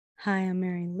Hi, I'm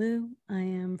Mary Lou. I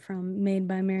am from Made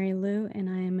by Mary Lou, and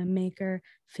I am a maker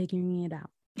figuring it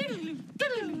out.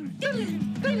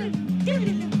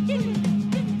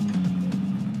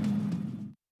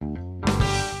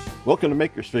 Welcome to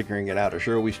Makers Figuring It Out, a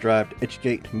show where we strive to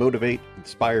educate, motivate,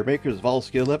 inspire makers of all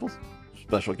skill levels,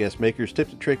 special guest makers,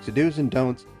 tips and tricks, do's and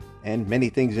don'ts, and many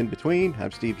things in between.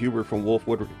 I'm Steve Huber from Wolf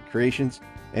Woodwork Creations,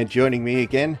 and joining me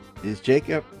again is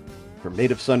Jacob from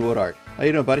Native Sunwood Art. How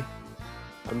you doing, buddy?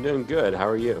 I'm doing good. How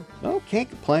are you? Oh, can't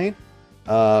complain.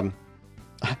 I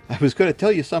was going to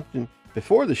tell you something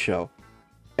before the show,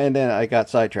 and then I got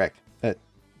sidetracked. That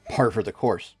par for the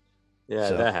course. Yeah,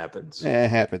 So, that happens. it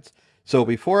happens. So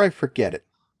before I forget it,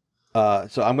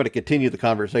 so I'm going to continue the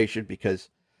conversation because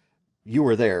you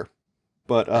were there,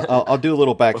 but I'll do a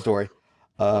little backstory.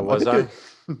 I've Was been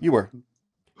I? you were,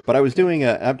 but I was doing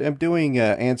I'm doing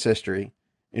ancestry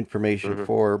information Hmm.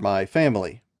 for my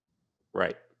family,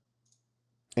 Right.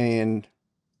 and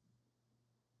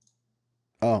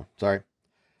oh, sorry,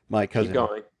 my Keep cousin.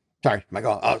 going. Sorry,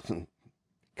 cousin.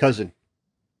 Cousin?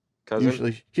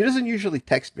 Usually, she doesn't usually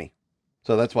text me,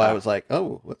 so that's why I Ah, was like,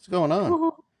 oh, what's going on?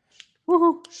 Woohoo!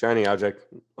 Woohoo! shiny object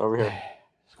over here.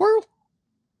 Squirrel.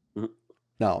 Mhm.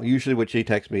 No, usually when she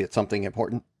texts me, it's something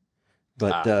important.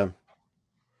 But Ah,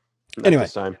 not anyway,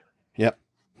 this time. yep,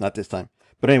 not this time.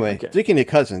 But anyway, Okay. speaking of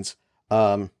cousins,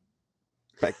 um,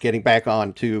 getting back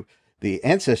on to the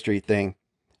ancestry thing,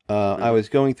 I Hmm. was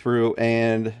going through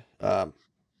and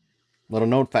little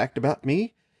known fact about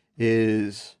me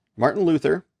is Martin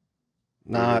Luther,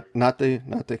 Hmm. not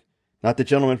the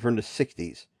gentleman from the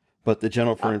 60s, but the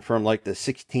gentleman Not, from like the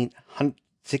 16th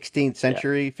yeah.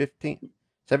 century, 15th,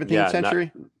 17th Yeah, not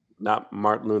century. not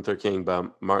Martin Luther King,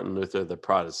 but Martin Luther the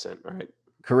Protestant, right?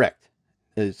 Correct.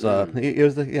 Is Hmm. he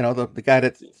was the guy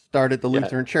that started the Yeah.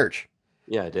 Lutheran Church.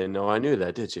 Yeah, I didn't know I knew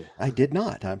that, did you? I did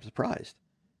not. I'm surprised.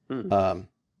 Hmm. Um,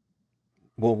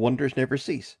 well, wonders never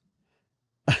cease.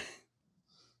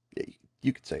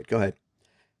 You could say it. Go ahead.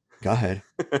 Go ahead.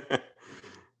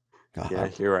 Yeah,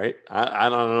 God. you're right. I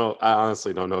don't know. I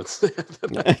honestly don't know what to say after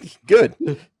that. Good.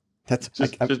 That's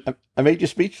Just just I made you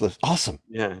speechless. Awesome.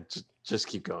 yeah, just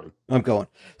keep going. I'm going.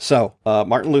 So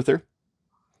Martin Luther,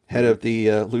 head Hmm. of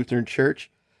the Lutheran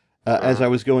Church. As Uh-huh. I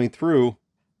was going through,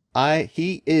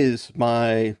 he is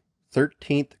my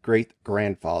 13th great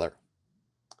grandfather.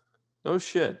 No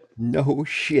shit. No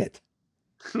shit.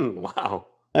 Wow.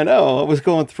 I know. I was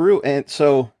going through, and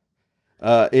so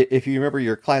if you remember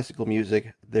your classical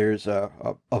music, there's a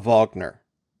Wagner,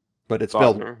 but it's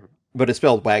spelled Wagner.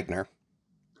 Wagner.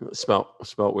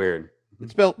 Spelt weird.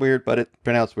 It's spelled weird, but it's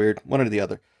pronounced weird, one or the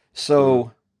other. Mm,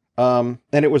 So,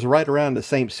 and it was right around the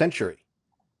same century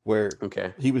where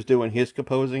okay. he was doing his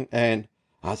composing, and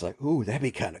I was like, ooh, that'd be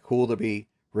kind of cool to be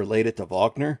related to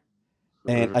Wagner.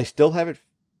 And Hmm. I still haven't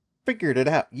figured it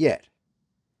out yet,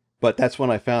 but that's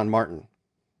when I found Martin,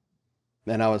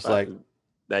 and I was Uh, like,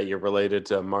 that you're related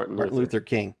to Martin Martin Luther. Luther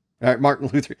King. All right, Martin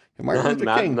Not Luther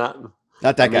not King. not.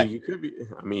 Not I that mean, guy. you could be.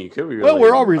 I mean, you could be Well, we're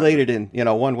related all to Martin. related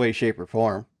in, one way, shape, or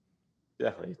form.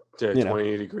 Definitely. To You know,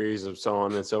 20 degrees of so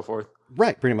on and so forth.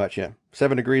 right? Pretty much, yeah.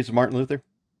 7 degrees of Martin Luther.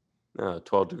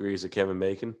 12 degrees of Kevin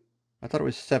Bacon. I thought it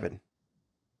was seven.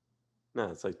 No,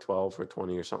 it's like 12 or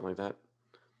 20 or something like that.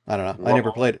 I don't know. I We're never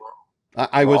all played it.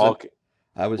 I we're wasn't.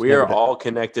 all I was we never are that all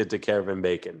connected to Kevin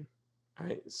Bacon.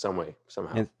 Right? Some way,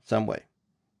 somehow. in some way.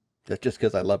 That's just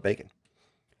because I love bacon.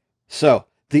 So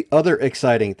the other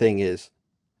exciting thing is,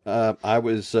 I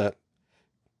was,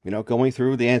 going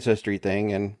through the ancestry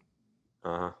thing, and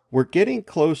Uh-huh. we're getting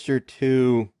closer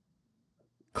to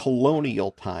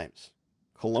colonial times,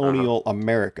 Uh-huh. colonial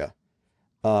America,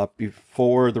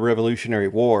 before the Revolutionary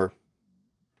War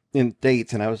in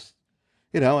dates, and I was,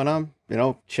 and I'm,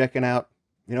 checking out,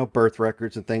 birth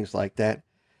records and things like that,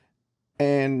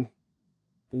 and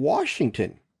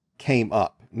Washington came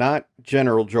up, not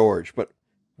General George, but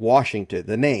Washington.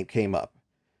 The name came up,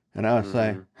 and I was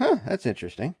like, Hmm. huh, that's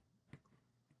interesting.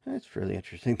 That's really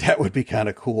interesting. That would be kind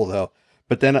of cool, though.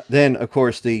 But then of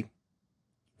course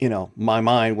my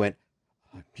mind went,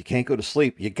 you can't go to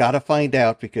sleep. You got to find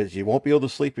out because you won't be able to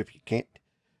sleep if you can't.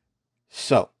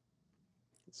 So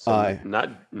So I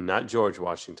not George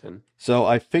Washington. so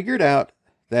I figured out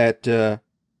that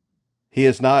he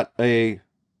is not a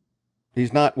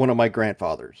he's not one of my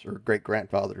grandfathers or great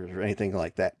grandfathers or anything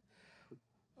like that.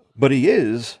 But he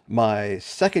is my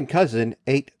second cousin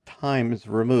 8 times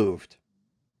removed.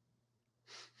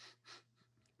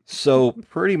 So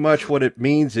pretty much what it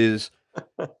means is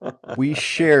we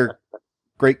share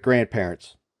great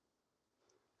grandparents.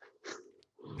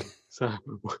 So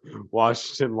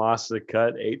Washington lost the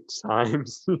cut 8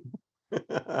 times.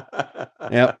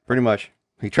 Yep, pretty much.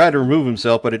 He tried to remove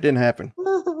himself, but it didn't happen.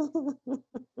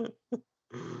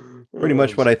 Pretty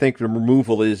much what I think the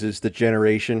removal is the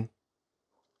generation.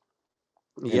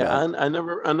 Yeah, I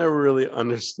never really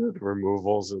understood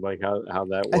removals and like how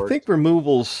that I think worked.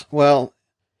 removals, well,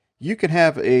 you can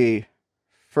have a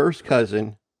first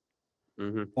cousin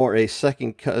Hmm. or a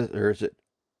second cousin, or is it?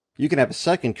 You can have a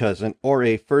second cousin or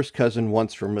a first cousin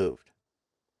once removed.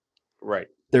 Right.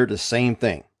 They're the same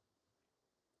thing.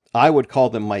 I would call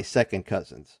them my second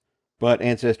cousins, but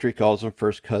Ancestry calls them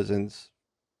first cousins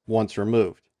once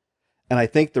removed. And I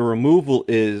think the removal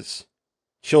is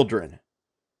children,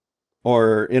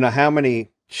 or how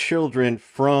many children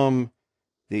from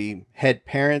the head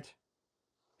parent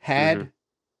Hmm. had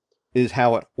is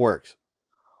how it works.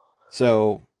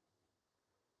 So,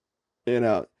 you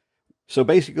know, so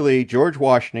basically, George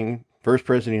Washington, first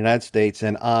president of the United States,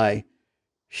 and I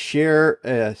share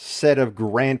a set of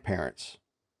grandparents.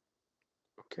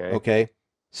 Okay. Okay.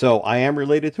 So I am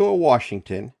related to a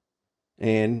Washington,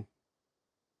 and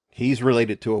he's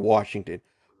related to a Washington,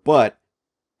 but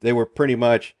they were pretty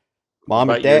much mom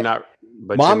and But you're dad. not.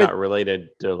 But you're Mom and not related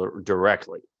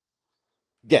directly.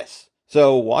 yes.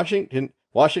 So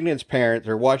Washington's parents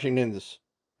or Washington's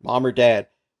mom or dad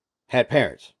had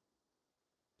parents.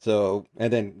 So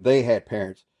and then they had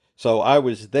parents. So I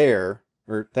was there,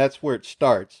 or that's where it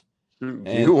starts. You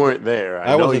And weren't there.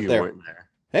 I I know wasn't you there. weren't there.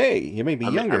 Hey, you may be I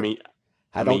mean, I younger. mean,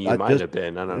 I I mean, don't. you I might just. have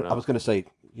been. I don't I was know. going to say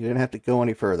you didn't have to go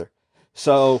any further.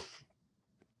 So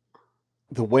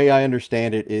the way I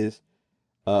understand it is,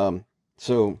 um,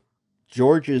 so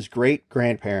George's great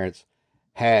grandparents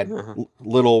had Uh-huh.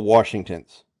 little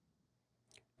Washingtons,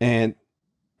 and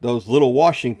those little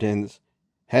Washingtons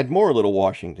had more little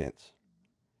Washingtons.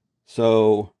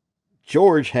 So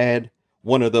George had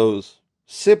one of those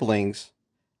siblings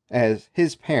as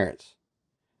his parents,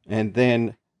 and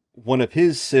then one of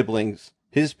his siblings,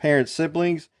 his parents'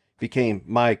 siblings, became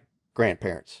my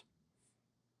grandparents.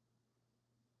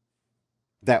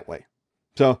 That way.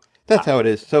 So that's Ah, how it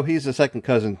is. So he's a second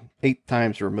cousin 8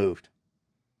 times removed.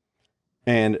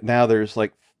 And now there's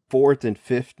like fourth and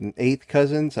fifth and eighth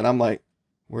cousins. And I'm like,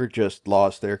 we're just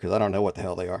lost there because I don't know what the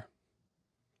hell they are.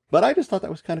 But I just thought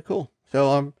that was kind of cool.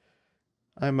 So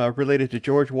I'm related to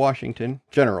George Washington,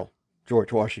 General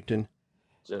George Washington,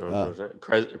 uh,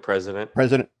 President.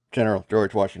 President General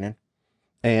George Washington,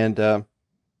 and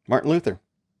Martin Luther.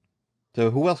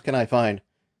 So who else can I find?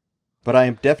 But I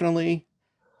am definitely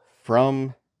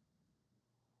from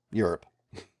Europe.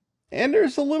 And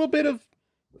there's a little bit of,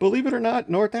 believe it or not,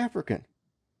 North African,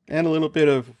 and a little bit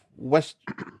of West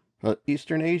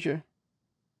Eastern Asia,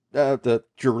 the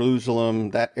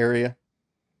Jerusalem, that area.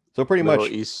 So pretty Middle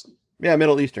much, East. yeah,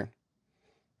 Middle Eastern.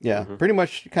 Yeah, Hmm. pretty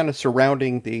much kind of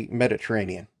surrounding the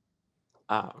Mediterranean.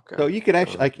 Ah, okay. So you can All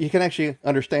right. actually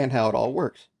understand how it all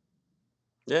works.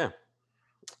 Yeah,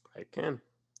 I can.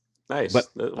 Nice.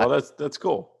 But I, Well, that's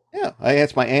cool. yeah, I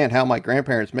asked my aunt how my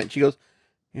grandparents met. She goes,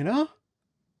 you know,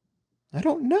 I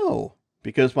don't know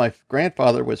because my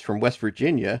grandfather was from West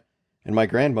Virginia and my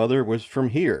grandmother was from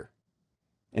here.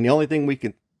 And the only thing we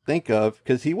could think of,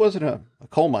 because he wasn't a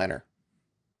coal miner,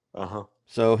 Uh huh.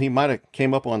 so he might have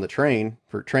came up on the train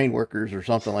for train workers or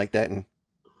something like that, and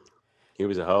He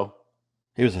was a hoe.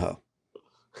 he was a hoe.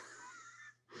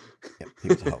 Yep, he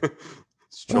was a hoe.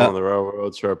 Strolling Well, the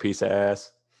railroads for a piece of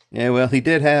ass. yeah, well, he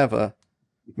did have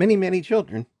many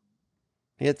children.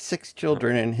 He had 6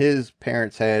 children, and his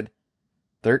parents had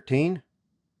 13,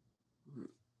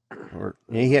 or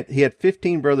he had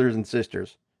 15 brothers and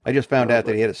sisters. I just found out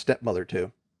that he had a stepmother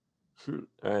too. All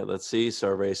right, let's see.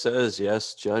 Survey says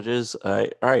yes, judges. All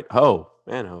right, ho,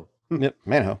 man, ho. Yep,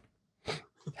 Manho.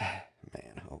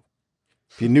 Manho.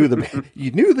 If you knew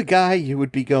the guy, you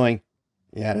would be going,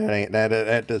 yeah,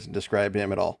 that doesn't describe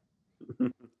him at all.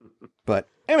 But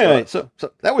anyway, So,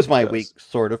 so that was my yes, week,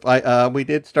 sort of. We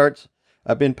did start.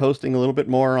 I've been posting a little bit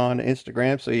more on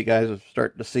Instagram, so you guys are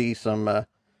starting to see some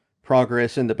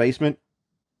progress in the basement.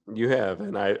 you have,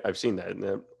 and I've seen that,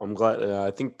 and I'm glad.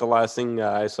 I think the last thing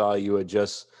I saw, you had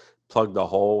just plugged the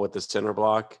hole with the center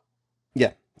block.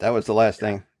 Yeah, that was the last Yeah,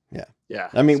 thing. Yeah, yeah.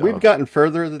 I mean we've So, gotten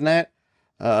further than that.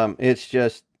 It's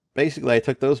just basically I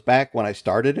took those back when I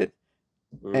started it,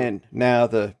 mm, and now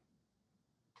the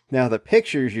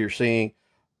pictures you're seeing,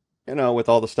 with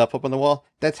all the stuff up on the wall,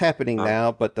 that's happening uh,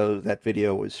 now. But that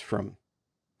video was from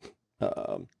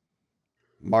um,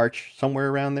 March, somewhere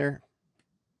around there.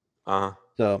 uh,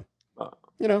 So, uh,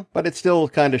 but it still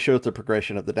kind of shows the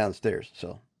progression of the downstairs.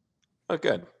 So, oh,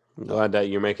 good. I'm so glad that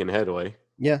you're making headway.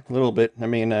 yeah, a little bit. I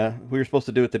mean, we were supposed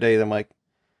to do it today. Then my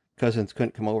cousins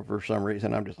couldn't come over for some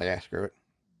reason. I'm just like, screw it.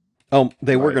 Oh,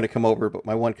 they All were right. going to come over, but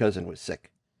my one cousin was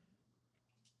sick.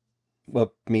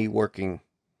 of me working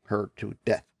her to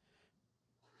death.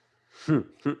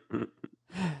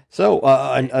 So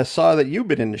I saw that you've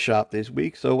been in the shop this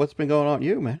week. So what's been going on with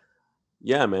you, man?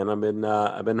 Yeah, man,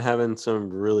 I've been having some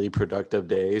really productive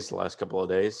days the last couple of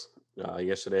days.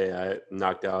 Yesterday, I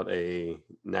knocked out a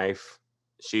knife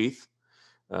sheath,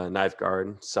 knife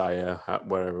guard, saya,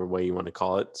 whatever way you want to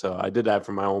call it. So I did that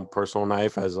for my own personal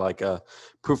knife as like a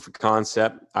proof of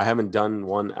concept. I haven't done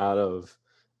one out of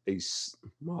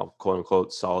well, quote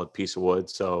unquote, solid piece of wood.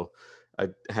 So I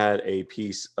had a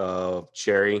piece of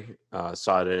cherry,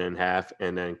 sawed it in half,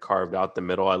 and then carved out the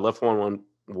middle. I left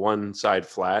one side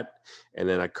flat, and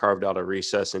then I carved out a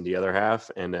recess in the other half,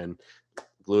 and then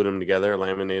glued them together,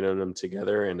 laminated them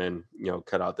together, and then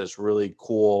cut out this really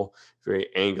cool, very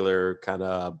angular kind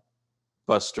of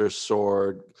Buster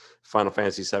Sword, Final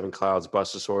Fantasy VII Clouds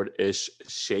Buster Sword ish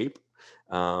shape.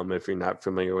 If you're not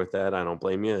familiar with that, I don't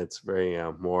blame you. It's very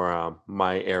more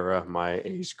my era, my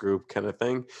age group kind of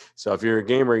thing. So if you're a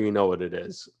gamer, you know what it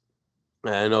is.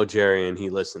 I know Jerry, and he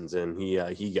listens, and he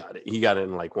got it. He got it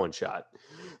in like one shot.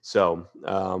 So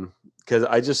because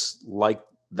I just like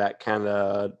that kind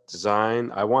of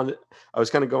design. I was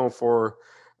kind of going for.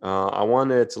 I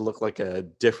wanted it to look like a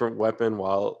different weapon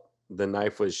while the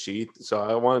knife was sheathed. So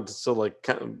I wanted to still like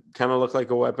kind of look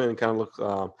like a weapon and kind of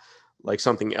look like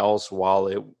something else while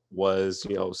it was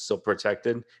still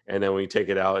protected. And then when you take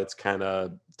it out, it's kind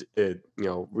of it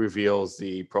reveals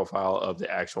the profile of the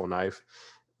actual knife.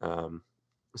 Um,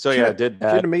 so Should yeah, I have did should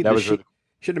that. have made That the was sheath really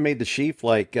should have made the sheath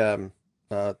like the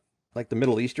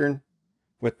Middle Eastern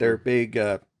with their mm. big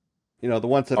the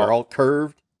ones that are Oh, all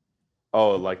curved.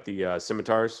 like the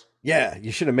scimitars. Yeah,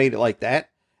 you should have made it like that,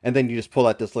 and then you just pull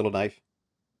out this little knife.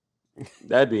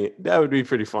 That would be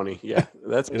pretty funny. Yeah, You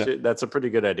know, that's a pretty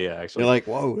good idea you're actually. like,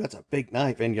 whoa, that's a big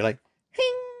knife, and you're like,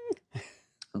 Hing!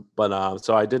 But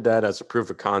so I did that as a proof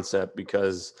of concept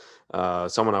because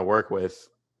someone I work with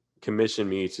commissioned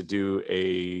me to do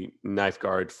a knife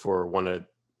guard for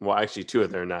well, actually two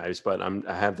of their knives, but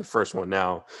I have the first one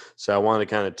now, so I wanted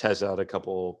to kind of test out a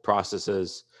couple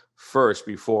processes first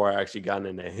before I actually got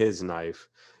into his knife.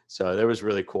 So that was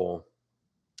really cool.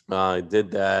 I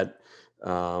did that.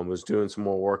 Was doing some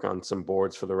more work on some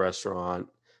boards for the restaurant.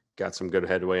 Got some good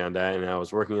headway on that, and I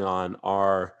was working on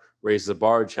our Raise the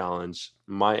Bar challenge,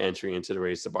 my entry into the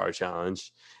Raise the Bar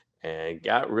challenge, and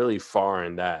got really far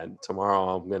in that.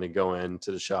 Tomorrow, I'm going to go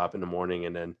into the shop in the morning,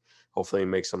 and then hopefully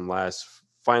make some last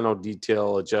final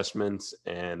detail adjustments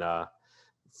and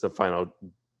some final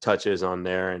touches on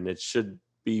there, and it should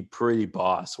be pretty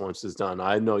boss once it's done.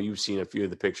 I know you've seen a few of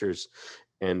the pictures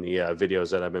and the videos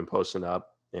that I've been posting up,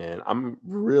 and I'm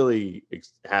really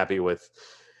happy with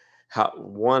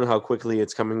how quickly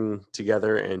it's coming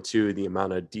together, and two, the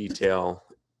amount of detail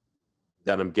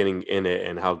that I'm getting in it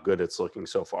and how good it's looking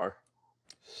so far.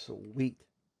 sweet.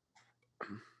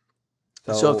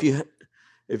 So So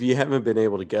if you haven't been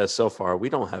able to guess so far, we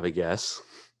don't have a guess.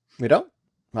 we don't.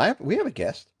 We have a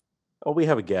guest. Oh, we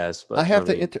have a guess, but I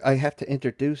mean, I have to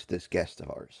introduce this guest of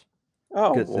ours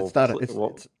oh because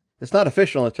well, it's not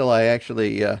official until I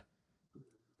actually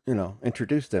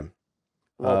introduce them.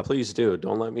 Uh, please do.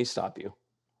 Don't let me stop you.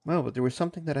 well, but there was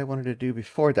something that I wanted to do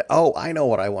before that. Oh, I know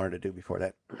what I wanted to do before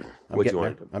that. I'm What you getting there.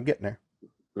 want to do? I'm getting there.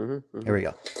 Mm-hmm, Here mm-hmm. we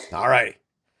go. All right.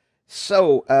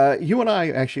 So you and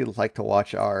I actually like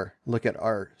to look at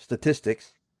our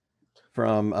statistics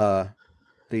from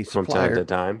the From time to supplier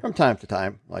time. from time to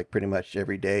time, like pretty much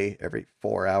every day, every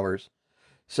 4 hours.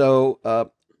 So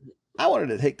I wanted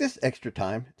to take this extra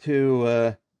time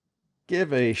to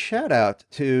give a shout out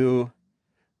to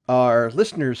our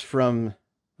listeners from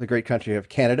the great country of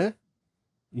Canada,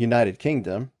 United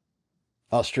Kingdom,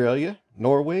 Australia,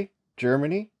 Norway,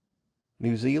 Germany,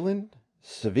 New Zealand,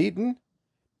 Sweden,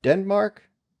 Denmark,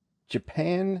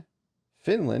 Japan,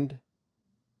 Finland,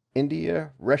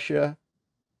 India, Russia,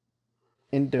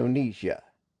 Indonesia.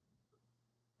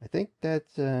 I think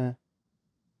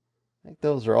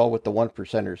those are all with the one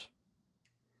percenters.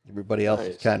 Everybody else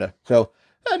is Nice. kind of so.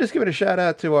 I just give it a shout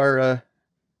out to our.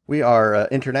 We are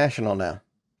international now.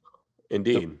 So,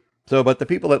 Indeed. but the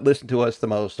people that listen to us the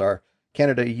most are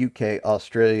Canada, UK,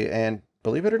 Australia, and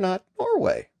believe it or not,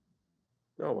 Norway.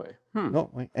 No way. Hmm.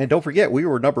 No, and don't forget, we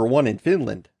were number one in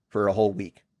Finland for a whole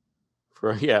week. For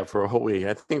a whole week.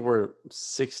 I think we're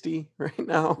 60 right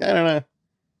now. I don't know.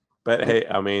 But hey,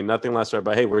 I mean, nothing less right.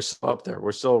 But hey, we're still up there.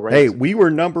 We're still Hey, ranked. we were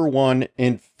number one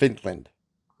in Finland.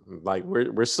 Like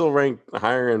we're still ranked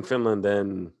higher in Finland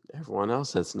than everyone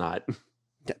else that's not.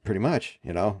 Yeah, pretty much.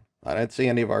 I didn't see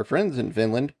any of our friends in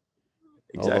Finland,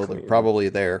 although they're Exactly. probably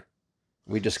there.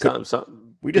 We just could.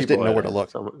 Some We just people didn't know are where to there.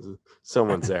 look.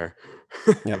 Someone's there.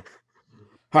 Yeah.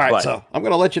 All right, But so I'm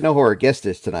going to let you know who our guest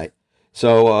is tonight.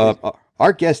 So,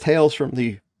 our guest hails from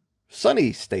the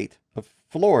sunny state of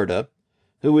Florida,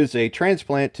 who is a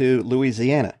transplant to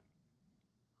Louisiana.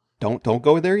 Don't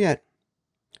go there yet.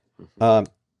 Um,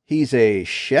 he's a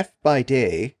chef by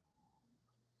day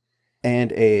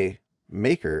and a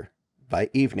maker by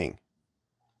evening.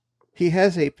 He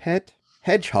has a pet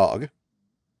hedgehog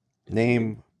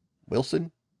named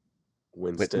Wilson.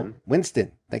 Winston,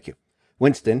 Winston. Thank you,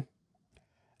 Winston.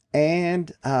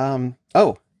 And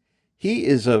he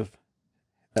is of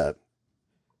uh,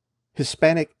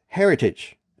 Hispanic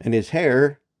heritage, and his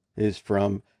hair is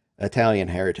from Italian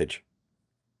heritage.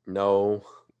 no,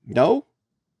 No,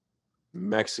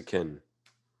 Mexican.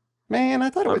 man, I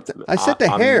thought it I'm, was. I said the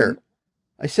hair. I'm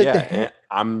I said the yeah, hair.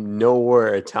 I'm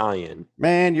nowhere Italian.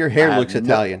 Man, your I hair have looks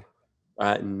Italian.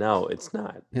 no, it's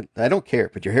not. I don't care,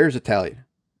 but your hair is Italian.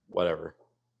 Whatever.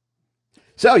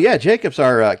 So yeah, Jacob's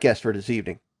our guest for this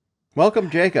evening. Welcome,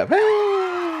 Jacob. That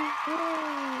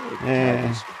Eh.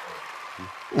 was-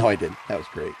 No, I didn't. That was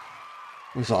great.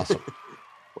 It was awesome.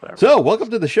 Whatever. So, welcome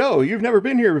to the show. You've never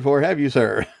been here before, have you,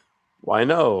 sir? Why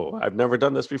no? I've never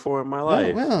done this before in my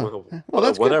life. well,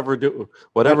 that's good.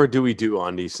 Whatever do we do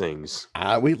on these things?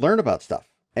 We learn about stuff.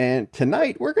 And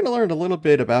tonight, we're going to learn a little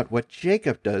bit about what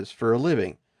Jacob does for a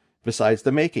living, besides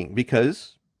the making,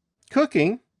 because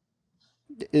cooking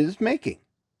is making.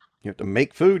 You have to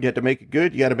make food. You have to make it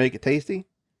good. You got to make it tasty.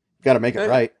 You got to make it Hey.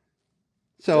 right.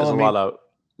 So, There's I a mean,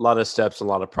 lot of steps, a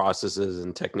lot of processes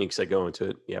and techniques that go into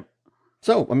it. Yep.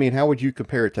 how would you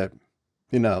compare it to,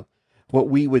 what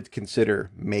we would consider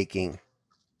making?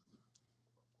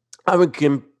 I would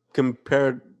compare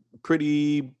it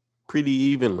pretty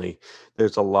evenly.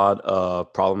 There's a lot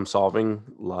of problem solving,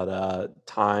 a lot of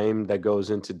time that goes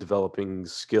into developing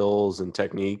skills and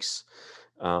techniques,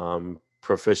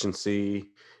 proficiency.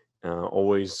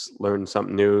 Always learn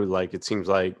something new. Like it seems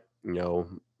like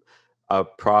a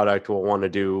product will want to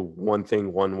do one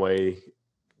thing one way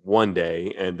one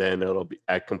day, and then it'll be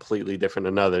act completely different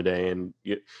another day, and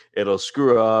it'll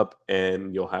screw up,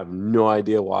 and you'll have no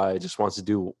idea why. It just wants to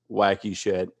do wacky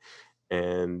shit,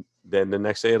 and then the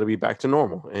next day it'll be back to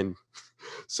normal. And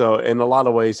so, in a lot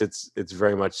of ways, it's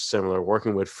very much similar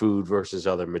working with food versus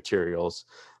other materials,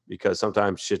 because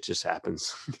sometimes shit just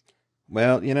happens.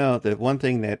 Well, the one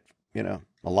thing that, a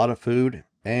lot of food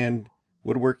and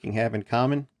woodworking have in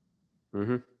common,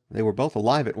 hmm they were both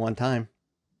alive at one time.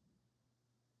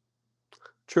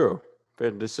 True.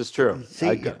 This is true.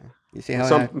 You see how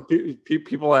Some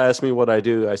people ask me what I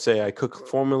do. I say I cook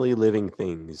formerly living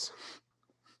things.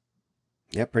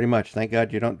 yeah, pretty much. Thank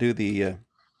God you don't do the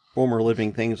former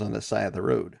living things on the side of the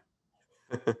road.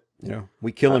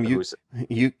 We kill them. Who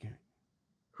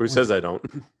says I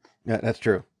don't? Yeah, that's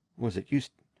true. Was it you?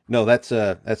 No, that's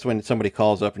when somebody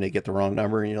calls up and they get the wrong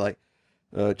number, and you're like,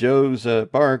 Joe's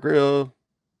Bar and Grill,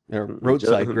 or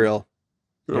Roadside Grill.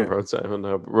 Yeah. Roadside,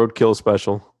 roadkill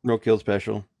special. Roadkill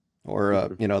special,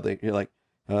 or you're like,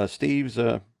 Steve's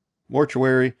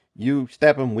mortuary. You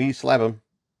stab him, we slap him.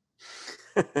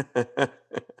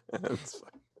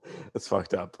 that's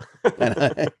fucked up.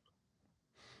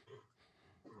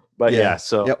 But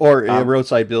so or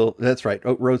Roadside Bill. That's right.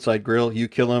 Oh, Roadside Grill. You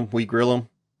kill him, we grill him.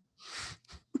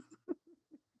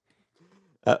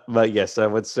 But yes, I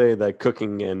would say that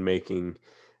cooking and making,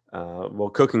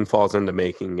 cooking falls into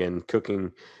making, and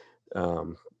cooking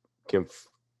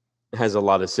has a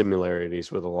lot of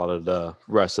similarities with a lot of the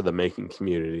rest of the making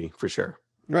community, for sure.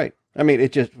 Right. I mean,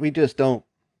 we just don't.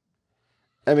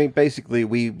 I mean, basically,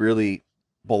 we really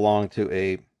belong to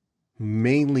a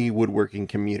mainly woodworking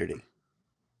community.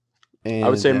 And I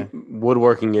would say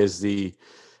woodworking is the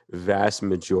vast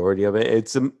majority of it.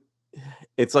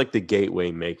 It's like the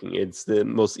gateway making. It's the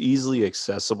most easily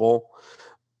accessible.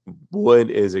 Wood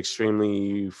is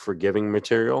extremely forgiving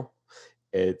material.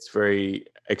 It's very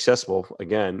accessible.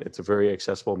 Again, it's a very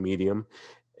accessible medium,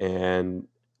 and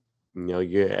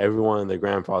everyone and their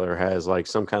grandfather has like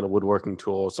some kind of woodworking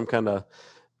tool, some kind of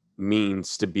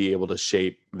means to be able to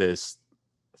shape this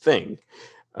thing.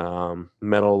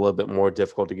 Metal a little bit more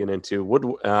difficult to get into. Wood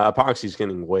epoxy is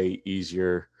getting way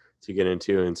easier to get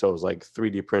into, and so it was like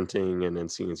 3D printing and then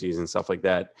CNCs and stuff like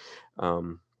that.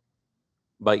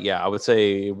 But yeah, I would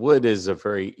say wood is a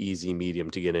very easy medium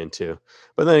to get into.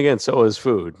 But then again, so is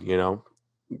food.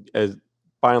 As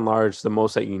by and large, the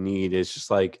most that you need is just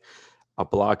like a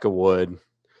block of wood,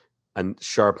 a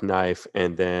sharp knife,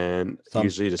 and then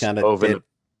usually the stove and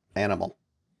animal.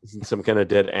 Some kind of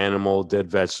dead animal, dead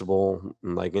vegetable,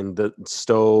 like in the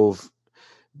stove,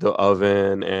 the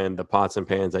oven, and the pots and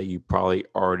pans that you probably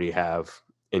already have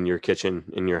in your kitchen,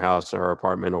 in your house or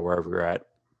apartment or wherever you're at.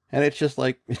 And it's just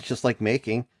like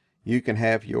making. You can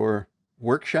have your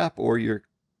workshop or your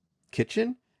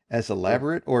kitchen as Yeah.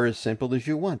 elaborate or as simple as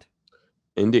you want.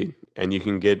 Indeed, and you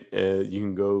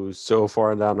can go so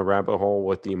far down the rabbit hole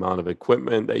with the amount of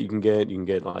equipment that you can get. You can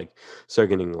get like start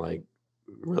getting like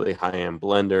really high end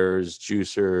blenders,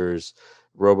 juicers,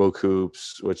 robo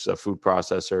coops, which is a food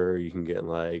processor. You can get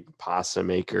like pasta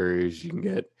makers. You can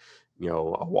get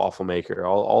a waffle maker.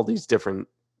 All these different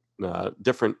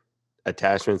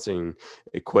attachments and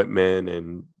equipment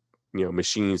and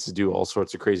machines to do all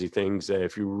sorts of crazy things that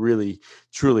if you really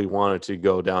truly wanted to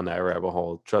go down that rabbit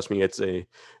hole, trust me, it's a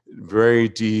very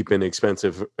deep and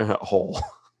expensive hole.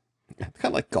 It's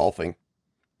kind of like golfing,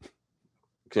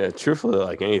 Yeah, truthfully,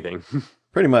 like anything.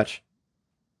 pretty much.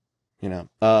 You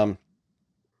know.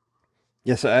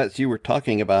 Yeah. So as you were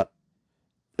talking about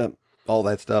all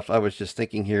that stuff, I was just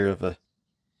thinking here of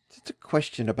just a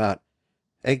question about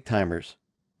egg timers.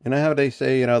 You know how they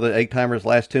say, the egg timers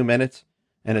last 2 minutes,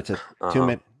 and it's a two Uh-huh.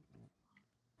 minute.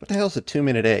 What the hell is a 2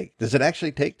 minute egg? Does it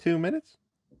actually take 2 minutes?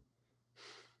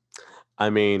 I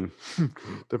mean,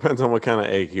 depends on what kind of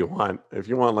egg you want. If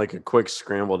you want like a quick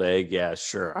scrambled egg, yeah,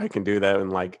 sure, I can do that in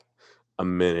like a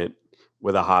minute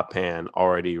with a hot pan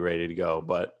already ready to go.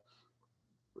 But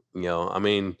I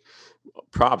mean,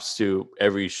 props to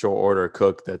every short order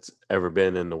cook that's ever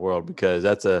been in the world because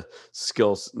that's a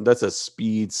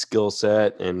speed skill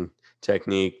set and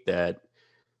technique that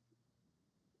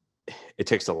it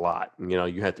takes a lot.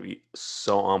 You have to be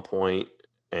so on point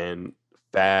and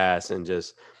fast and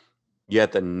just you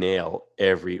have to nail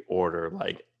every order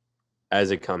like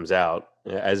as it comes out,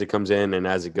 as it comes in and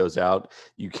as it goes out.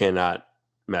 You cannot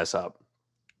mess up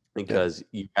Yeah. because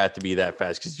you have to be that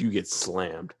fast because you get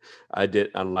slammed. I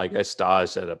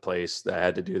staged at a place that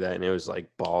had to do that, and it was like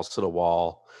balls to the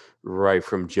wall right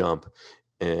from jump.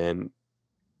 And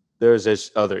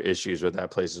there's other issues with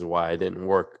that place is why I didn't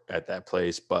work at that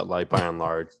place, but like by and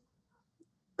large,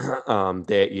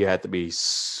 that you have to be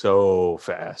so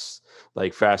fast,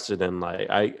 like faster than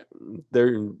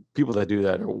there are people that do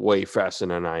that are way faster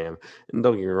than I am. And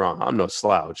don't get me wrong, I'm no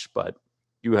slouch, but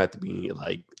you have to be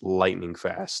like lightning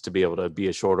fast to be able to be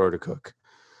a short order cook.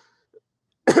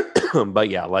 But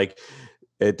yeah, like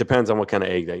it depends on what kind of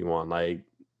egg that you want. Like,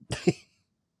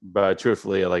 but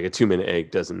truthfully, like a 2 minute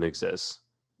egg doesn't exist.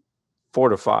 4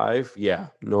 to 5, yeah,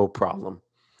 no problem.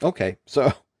 Okay.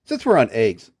 So since we're on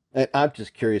eggs, I'm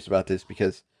just curious about this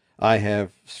because I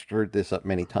have stirred this up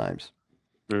many times.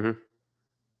 Hmm.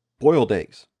 Boiled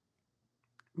eggs.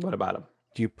 What about them?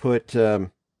 Do you put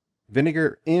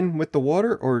vinegar in with the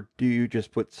water, or do you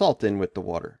just put salt in with the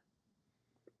water?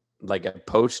 Like a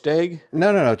poached egg?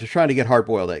 No, no, no. Just trying to get hard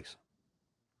boiled eggs.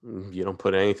 You don't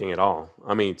put anything at all.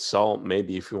 I mean, salt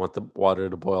maybe if you want the water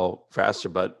to boil faster,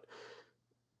 but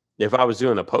if I was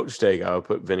doing a poached egg, I would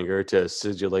put vinegar to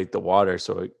acidulate the water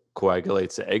so it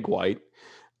coagulates the egg white.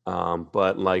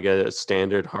 But like a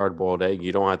standard hard boiled egg,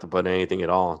 you don't have to put anything at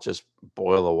all. Just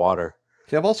boil the water.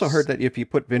 See, I've also heard S- that if you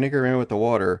put vinegar in with the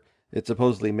water, it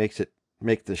supposedly make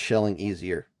the shelling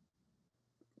easier.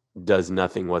 Does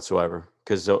nothing whatsoever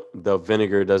because the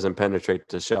vinegar doesn't penetrate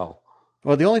the shell.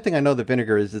 Well, the only thing I know that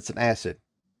vinegar is it's an acid.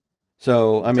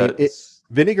 So, I mean, Does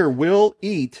vinegar will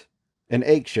eat an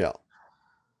eggshell.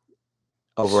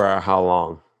 over how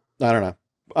long? I don't know.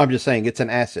 I'm just saying it's an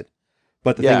acid.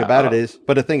 But the thing Yeah. about it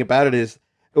is,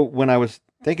 when I was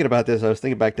thinking about this, I was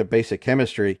thinking back to basic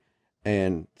chemistry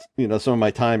and, some of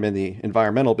my time in the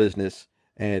environmental business.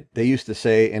 And they used to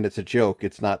say, and it's a joke,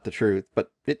 it's not the truth,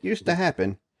 but it used to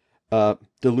happen.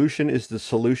 Dilution is the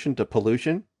solution to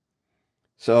pollution.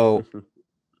 So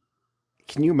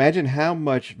can you imagine how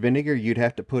much vinegar you'd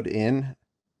have to put in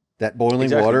that boiling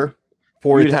Exactly. water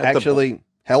for it You'd to have to actually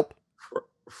help?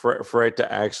 for it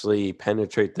to actually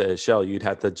penetrate the shell, you'd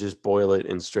have to just boil it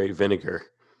in straight vinegar.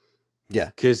 Yeah.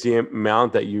 Because the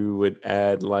amount that you would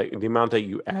add, like the amount that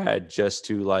you add just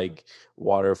to like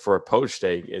water for a poached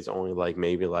egg is only like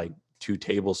maybe like 2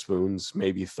 tablespoons,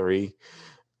 maybe three.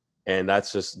 And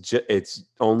that's it's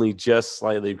only just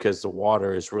slightly because the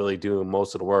water is really doing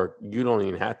most of the work. You don't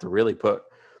even have to really put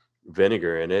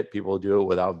vinegar in it. People do it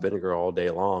without vinegar all day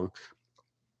long.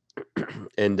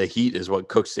 And the heat is what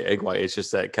cooks the egg white. It's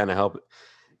just that kind of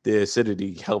the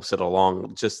acidity helps it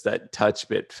along just that touch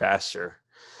bit faster.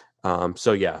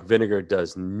 So yeah, vinegar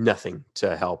does nothing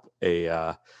to help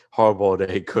a hard-boiled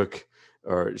egg cook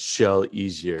or shell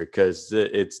easier because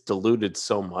it's diluted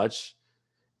so much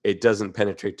it doesn't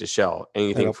penetrate the shell.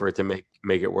 Anything It'll, for it to make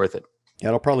it worth it.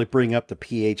 it'll probably bring up the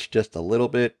pH just a little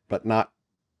bit, but not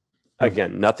of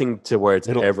Again, nothing to where it's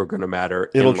it'll ever going to matter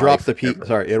it'll in drop life the p ever.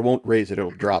 sorry, it won't raise it, it'll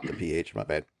drop the pH, my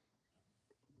bad.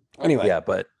 Anyway, Yeah,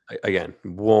 but again,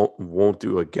 won't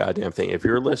do a goddamn thing. If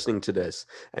you're listening to this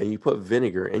and you put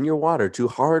vinegar in your water to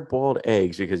hard-boiled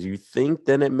eggs because you think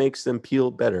that it makes them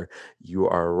peel better, you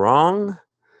are wrong.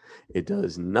 It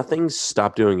does nothing.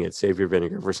 Stop doing it. Save your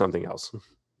vinegar for something else.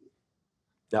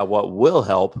 Now, what will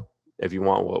help, if you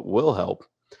want what will help,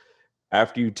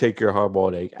 after you take your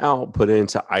hard-boiled egg out, put it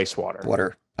into ice water.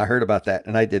 Water. I heard about that,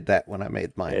 and I did that when I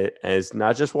made mine. And it's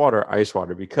not just water, ice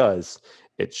water, because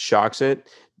it shocks it.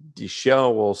 The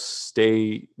shell will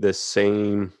stay the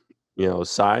same,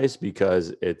 size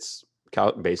because it's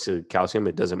basically calcium.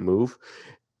 It doesn't move.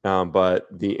 But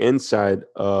the inside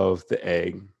of the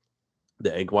egg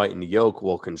white and the yolk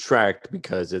will contract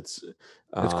because it's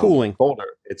cooling. colder.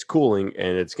 It's cooling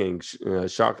and it's getting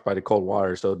shocked by the cold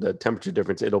water. So the temperature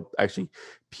difference, it'll actually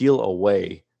peel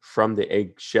away from the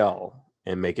egg shell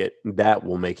and that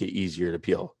will make it easier to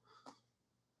peel.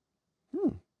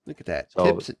 Look at that.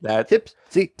 So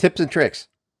tips and tricks.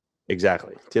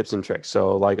 Exactly. Tips and tricks.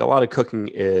 So like a lot of cooking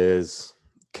is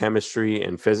chemistry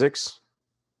and physics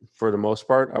for the most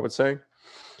part, I would say.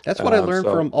 That's what I learned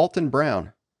from Alton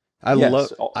Brown. I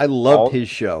loved his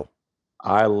show.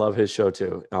 I love his show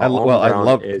too. I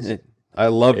loved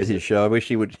his show. I wish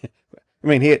he would. I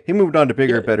mean, he moved on to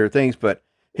bigger, better things, but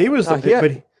he was.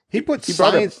 But he put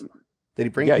science. Did he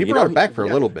bring? Yeah, he brought it back for a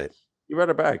little bit. He brought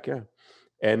it back, yeah.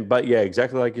 But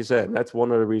exactly like you said. That's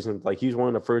one of the reasons. Like he's one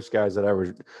of the first guys that I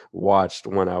ever watched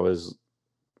when I was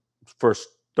first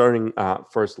learning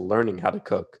how to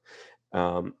cook.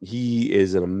 He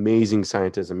is an amazing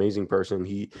scientist, amazing person.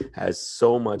 He has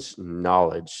so much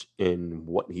knowledge in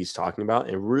what he's talking about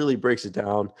and really breaks it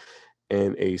down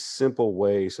in a simple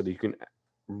way so that you can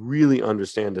really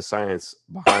understand the science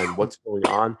behind what's going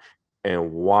on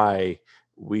and why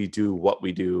we do what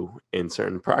we do in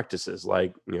certain practices,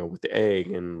 like, with the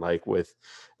egg and like with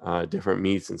different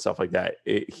meats and stuff like that.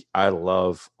 I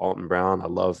love Alton Brown. I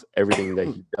love everything that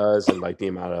he does and like the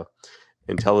amount of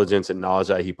intelligence and knowledge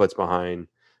that he puts behind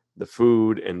the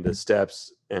food and the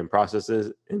steps and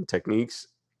processes and techniques.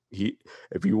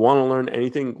 If you want to learn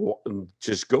anything,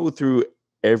 just go through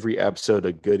every episode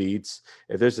of Good Eats.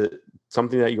 If there's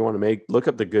something that you want to make, look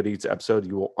up the Good Eats episode.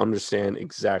 You will understand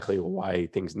exactly why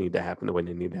things need to happen the way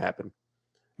they need to happen.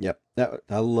 Yep.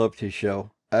 I loved his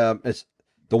show. It's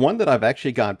the one that I've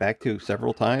actually gone back to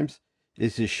several times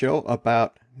is his show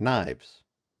about knives.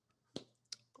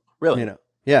 Really?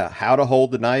 Yeah, how to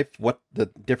hold the knife, what the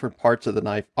different parts of the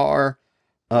knife are.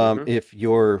 If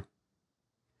you're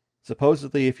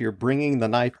bringing the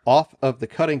knife off of the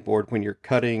cutting board when you're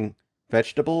cutting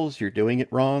vegetables, you're doing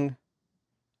it wrong.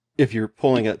 If you're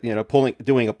doing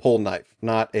a pull knife,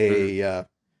 not a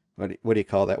what do you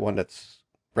call that one that's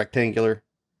rectangular?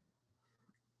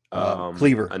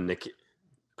 Cleaver.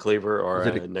 Cleaver or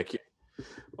a nick.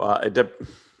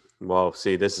 Well,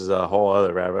 see, this is a whole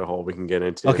other rabbit hole we can get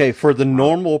into. Okay, for the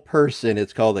normal person,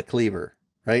 it's called a cleaver,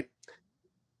 right?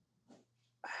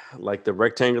 Like the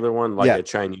rectangular one, like a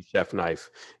Chinese chef knife,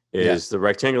 is the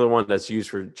rectangular one that's used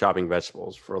for chopping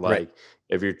vegetables. For like,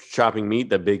 if you're chopping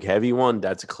meat, the big heavy one,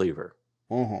 that's a cleaver.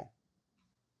 Mm-hmm.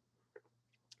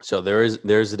 So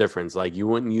there's a difference. Like you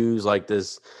wouldn't use like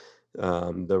this,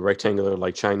 the rectangular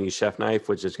like Chinese chef knife,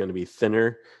 which is going to be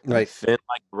thinner, thin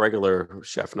like regular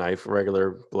chef knife,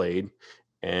 regular blade,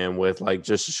 and with like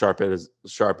just as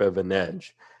sharp of an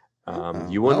edge.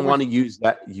 You wouldn't want to use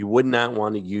that. You would not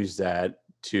want to use that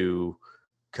to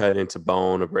cut into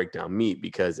bone or break down meat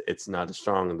because it's not as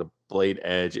strong. The blade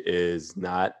edge is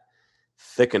not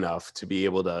thick enough to be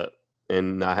able to,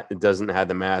 it doesn't have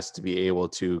the mass to be able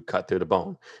to cut through the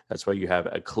bone. That's why you have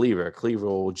a cleaver. A cleaver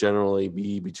will generally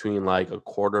be between like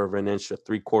 1/4 of an inch to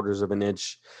 3/4 of an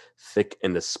inch thick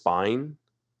in the spine,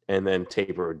 and then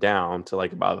taper down to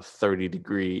like about a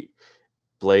 30-degree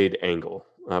blade angle,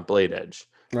 blade edge.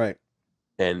 Right.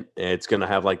 And it's going to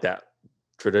have like that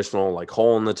traditional like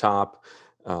hole in the top,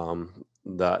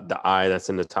 the eye that's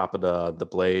in the top of the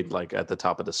blade, like at the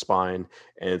top of the spine,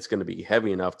 and it's going to be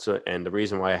heavy enough to. And the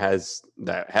reason why it has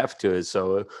that heft to it is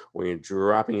so when you're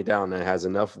dropping it down, it has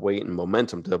enough weight and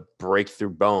momentum to break through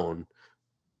bone,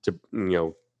 to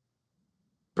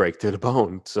break through the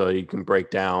bone, so you can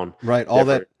break down. Right. All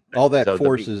that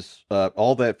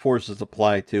forces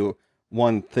apply to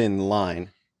one thin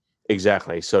line.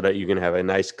 Exactly, so that you can have a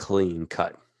nice clean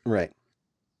cut. Right.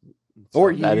 So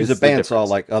or you use a bandsaw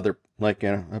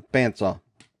a bandsaw.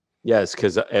 Yes,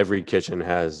 because every kitchen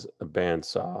has a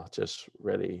bandsaw just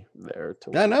ready there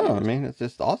to. I know. I mean, it's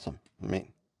just awesome. I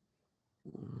mean,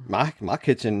 my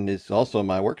kitchen is also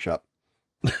my workshop.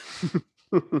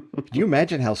 Can you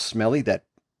imagine how smelly that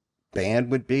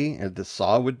band would be, or the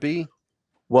saw would be?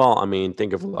 Well, I mean,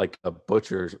 think of like a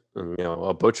butcher's,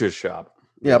 a butcher's shop.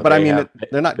 Yeah, but I They mean, have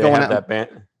they're not they going have out. that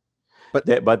band.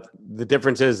 But But the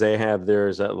difference is they have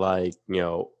theirs at like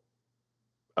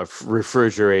a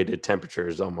refrigerated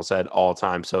temperatures almost at all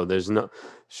times. So there's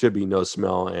should be no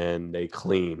smell, and they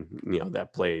clean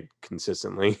that blade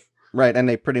consistently. right, and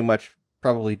they pretty much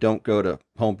probably don't go to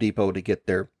Home Depot to get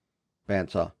their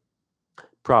bandsaw.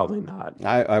 Probably not.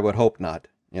 I would hope not.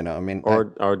 I mean,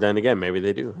 Or then again, maybe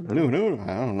they do. I don't no, know. no,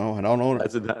 I don't know. I don't know.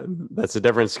 That's a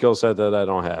different skill set that I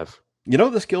don't have.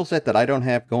 The skill set that I don't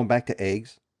have going back to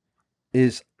eggs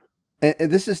is, and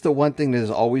this is the one thing that has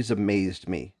always amazed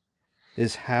me,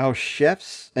 is how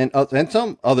chefs and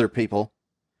some other people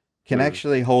can Hmm.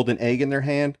 actually hold an egg in their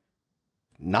hand,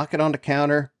 knock it on the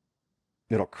counter,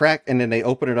 it'll crack, and then they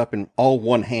open it up in all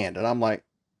one hand. And I'm like,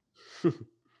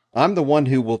 I'm the one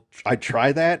who I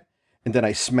try that, and then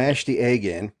I smash the egg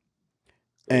in,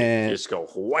 You and just go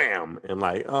wham and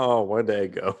like, oh, where'd they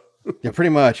go? yeah, pretty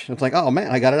much. It's like, oh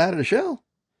man, I got it out of the shell.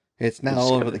 It's now all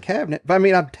Just over the cabinet. But I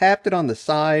mean, I've tapped it on the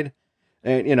side,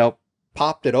 and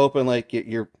popped it open like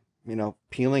you're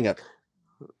peeling a.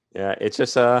 Yeah, it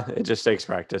just takes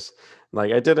practice.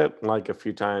 Like I did it like a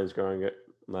few times growing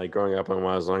up and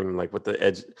when I was learning like with the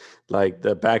edge, like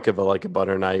the back of a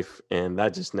butter knife, and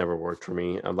that just never worked for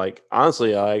me. I'm like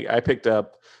honestly, I picked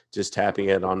up just tapping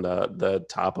it on the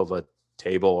top of a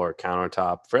table or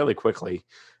countertop fairly quickly.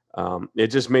 It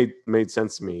just made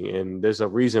sense to me, and there's a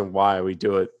reason why we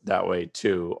do it that way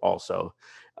too. Also,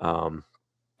 um,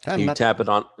 I'm you not. tap it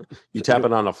on you tap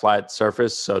it on a flat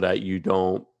surface so that you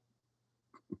don't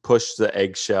push the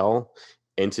eggshell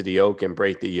into the yolk and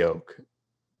break the yolk.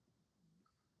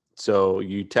 So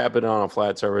you tap it on a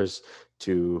flat surface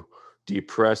to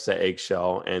depress the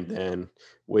eggshell, and then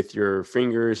with your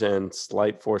fingers and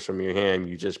slight force from your hand,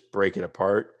 you just break it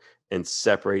apart and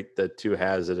separate the two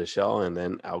halves of the shell, and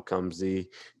then out comes the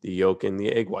yolk and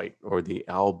the egg white or the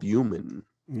albumin.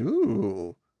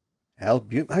 Ooh,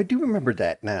 albumin. I do remember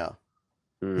that now.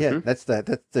 Yeah, Hmm. that's that.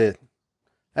 That's the.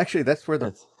 Actually, that's where the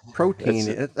That's protein.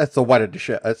 that's That's the white of the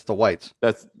shell. That's the whites,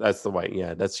 that's the white.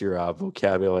 Yeah, that's your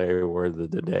vocabulary word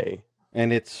of the day.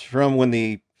 and it's from when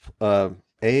the uh,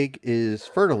 egg is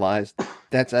fertilized.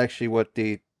 That's actually what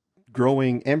the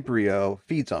growing embryo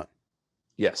feeds on.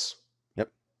 Yes. Yep,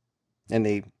 and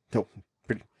they. So,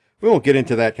 we won't get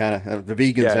into that kind of the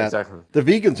vegans Yeah, out. exactly. The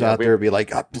vegans Yeah, out we there be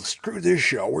like, oh, screw this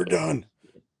show, we're done.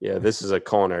 yeah, this is a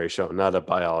culinary show, not a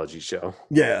biology show.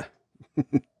 Yeah,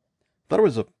 thought it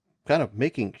was a kind of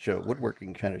making show,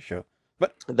 woodworking kind of show.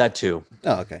 But That too.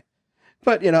 oh, okay.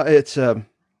 But it's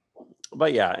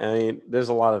But yeah, I mean, there's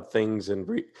a lot of things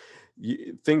and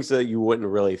things that you wouldn't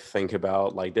really think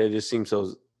about. Like they just seem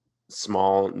so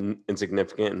small,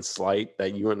 insignificant, and slight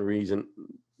that you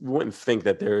wouldn't think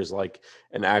that there's like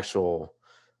an actual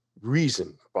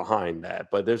reason behind that.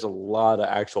 But there's a lot of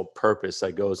actual purpose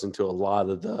that goes into a lot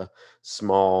of the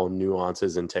small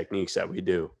nuances and techniques that we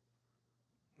do.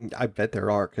 I bet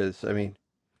there are because I mean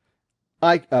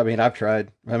I've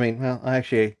tried. I mean, well,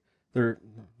 actually, the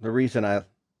reason I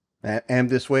am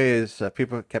this way is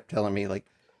people kept telling me like,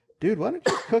 dude, why don't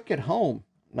you cook at home?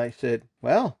 And I said,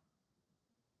 well,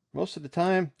 most of the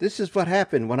time, this is what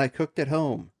happened when I cooked at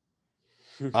home.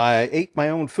 I ate my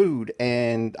own food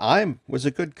and I was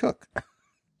a good cook.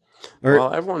 or,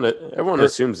 Well, everyone or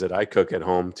assumes that I cook at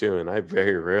home too, and I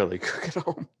very rarely cook at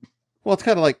home. well, it's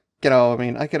kind of like I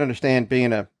mean, I can understand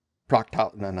being a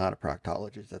no, not a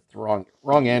proctologist. That's the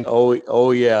wrong end.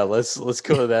 Oh yeah, let's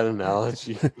go to that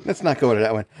analogy. Let's not go to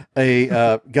that one. A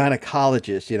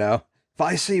gynecologist, If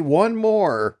I see one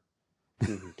more,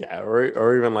 Yeah,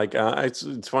 or even like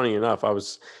it's funny enough. I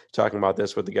was talking about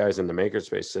this with the guys in the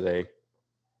makerspace today.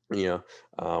 You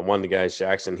one of the guys,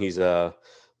 Jackson, he's a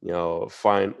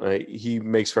fine. He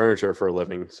makes furniture for a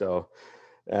living. So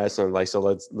so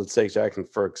let's take Jackson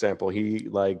for example. He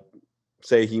like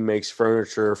say he makes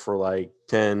furniture for like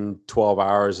 10, 12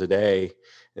 hours a day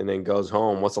and then goes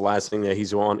home. What's the last thing that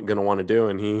he's going to want to do?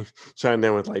 And he chimed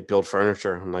in with like build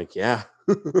furniture. I'm like, yeah,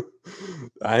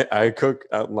 I cook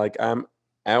like I'm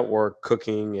at work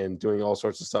cooking and doing all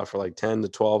sorts of stuff for like 10 to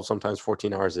 12, sometimes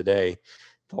 14 hours a day.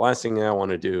 The last thing I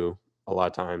want to do a lot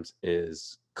of times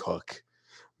is cook.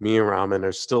 Me and ramen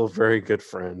are still very good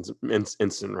friends,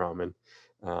 instant ramen.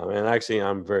 And actually,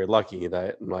 I'm very lucky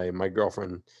that my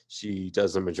girlfriend, she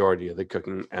does the majority of the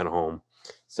cooking at home.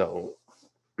 So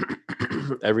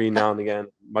every now and again,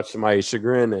 much to my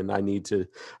chagrin, and I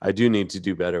do need to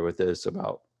do better with this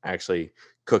about actually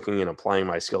cooking and applying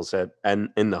my skill set and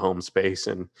in the home space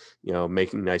and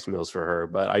making nice meals for her.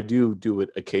 But I do it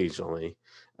occasionally,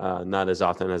 not as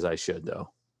often as I should though.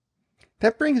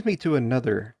 that brings me to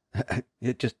another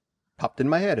It just popped in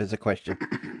my head as a question.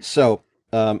 So,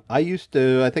 I used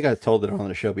to, I think I told it on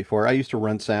the show before, I used to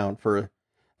run sound for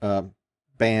um,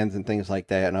 bands and things like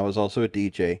that. And I was also a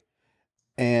DJ.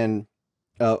 And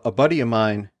a buddy of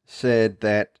mine said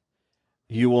that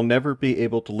you will never be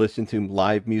able to listen to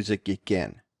live music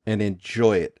again and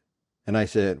enjoy it. And I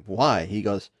said, why? He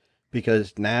goes,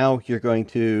 because now you're going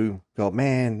to go,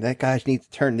 man, that guy needs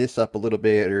to turn this up a little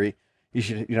bit, or you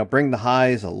should, bring the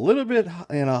highs a little bit,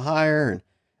 higher,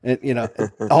 and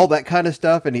all that kind of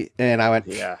stuff. And I went,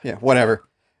 Yeah. yeah, whatever.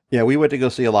 Yeah, we went to go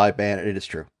see a live band, and it is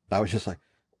true. I was just like,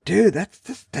 dude,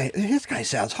 this guy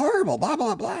sounds horrible, blah,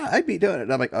 blah, blah. I'd be doing it.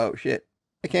 And I'm like, oh, shit.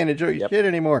 I can't enjoy your Yep. shit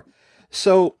anymore.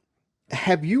 So,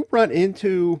 have you run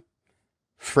into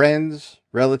friends,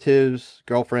 relatives,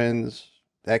 girlfriends,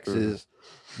 Mhm. exes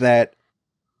that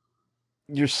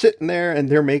you're sitting there and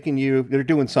they're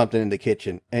doing something in the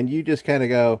kitchen and you just kind of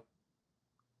go,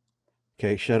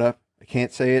 okay, shut up. I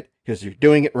can't say it because you're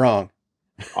doing it wrong.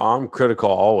 I'm critical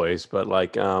always, but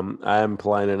like I'm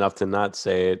polite enough to not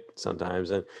say it sometimes,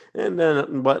 and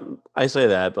then but I say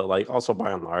that, but like also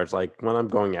by and large, like when I'm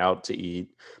going out to eat,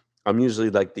 I'm usually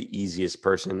like the easiest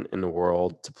person in the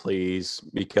world to please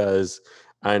because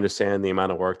I understand the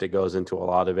amount of work that goes into a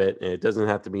lot of it, and it doesn't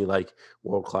have to be like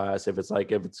world class. If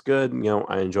it's good,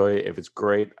 I enjoy it. If it's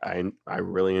great, I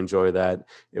really enjoy that.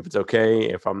 If it's okay,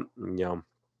 if I'm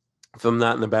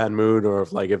not in a bad mood, or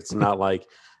if it's not like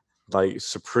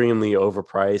supremely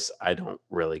overpriced, I don't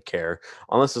really care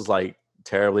unless it's like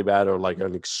terribly bad or like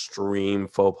an extreme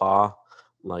faux pas,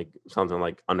 like something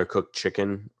like undercooked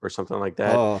chicken or something like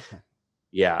that. Oh,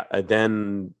 Yeah,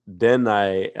 then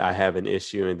I have an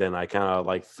issue, and then I kind of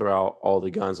like throw out all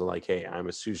the guns and like, hey, I'm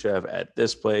a sous chef at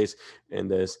this place, and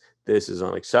this is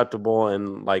unacceptable,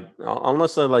 and like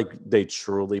unless they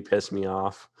truly piss me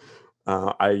off,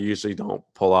 I usually don't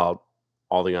pull out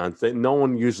all the guns. No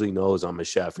one usually knows I'm a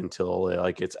chef until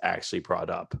like it's actually brought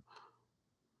up.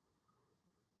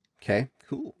 okay,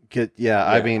 cool. Good. Yeah,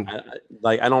 I Yeah, mean,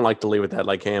 I don't like to leave it that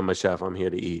like, hey, I'm a chef. I'm here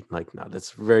to eat. Like, no,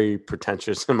 that's very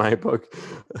pretentious in my book.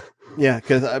 yeah,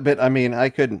 because I mean, I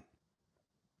couldn't.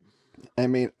 I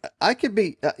mean, I could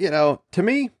be, to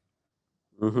me,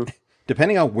 Hmm.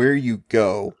 depending on where you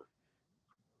go,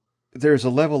 there's a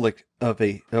level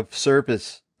of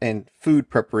service and food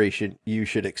preparation you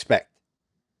should expect.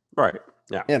 Right.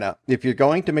 Yeah. If you're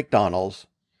going to McDonald's,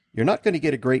 you're not going to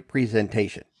get a great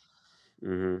presentation,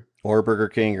 Hmm. or Burger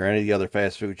King or any of the other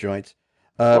fast food joints.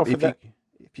 Well, for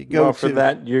If you that, go for to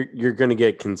that, you're gonna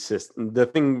get consistent. The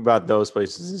thing about those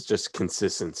places is just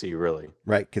consistency, really.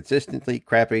 right consistently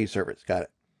crappy service, got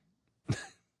it.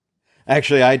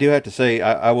 Actually, I do have to say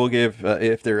I will give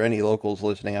if there are any locals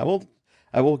listening, I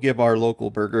will give our local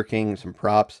Burger King some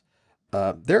props.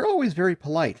 They're always very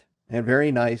polite and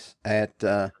very nice at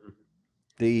the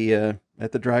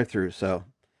drive-through. So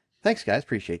thanks, guys,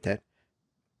 appreciate that.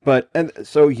 But and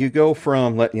so you go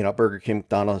from Burger King,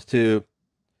 McDonald's to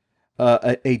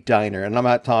a diner, and I'm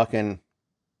not talking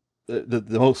the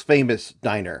most famous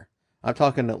diner. I'm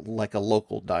talking like a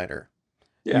local diner.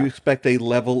 You Yeah. expect a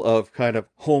level of kind of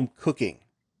home cooking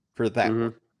for that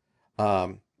one.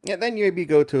 Hmm. And then you maybe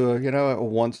go to a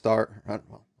 1 star.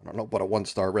 Well, I don't know what a 1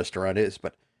 star restaurant is,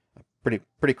 but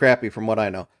pretty crappy from what I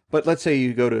know. But let's say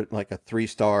you go to like a 3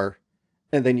 star,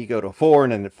 and then you go to a 4,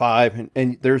 and then a 5,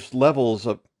 and there's levels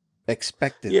of Yeah.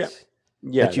 expectance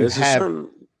Yeah. that you There's a have. certain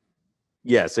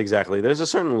Yes, exactly. There's a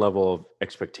certain level of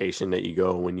expectation that you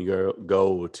go when you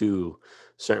go to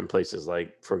certain places.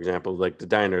 Like, for example, like the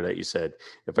diner that you said.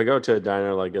 If I go to a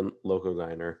diner, like a local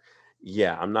diner,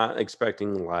 yeah, I'm not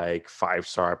expecting like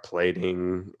 5-star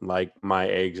plating. Like my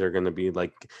eggs are gonna be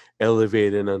like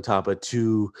elevated on top of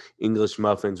two English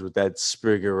muffins with that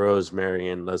sprig of rosemary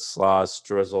and the sauce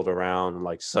drizzled around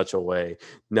like such a way.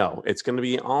 No, it's gonna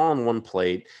be all on one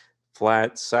plate,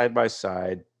 flat side by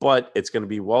side, but it's going to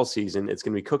be well seasoned. It's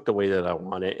going to be cooked the way that I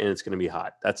want it, and it's going to be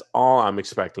hot. That's all I'm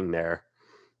expecting there.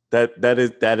 That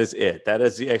is it. That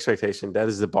is the expectation. That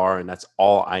is the bar, and that's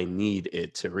all I need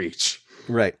it to reach.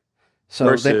 Right. So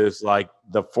then, Versus like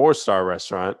the 4-star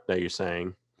restaurant that you're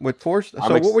saying. I'm so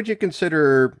what ex- would you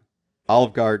consider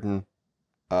Olive Garden,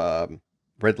 um,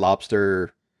 Red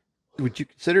Lobster? Would you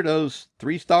consider those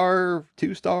 3 star,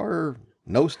 2 star,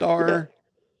 no yeah, star?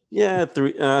 yeah,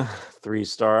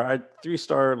 3-star.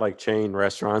 3-star like chain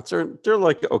restaurants are they're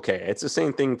like okay. It's the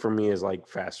same thing for me as like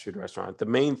fast food restaurant. The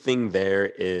main thing there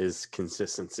is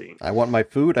consistency. I want my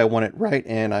food, I want it right,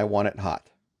 and I want it hot.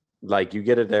 Like you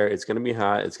get it there, it's gonna be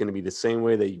hot. It's gonna be the same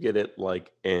way that you get it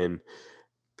like in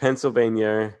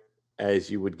Pennsylvania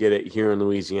as you would get it here in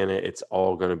Louisiana, it's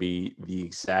all going to be the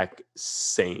exact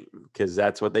same because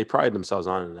that's what they pride themselves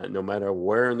on. And that no matter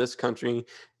where in this country,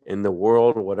 in the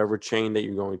world, whatever chain that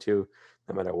you're going to,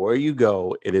 no matter where you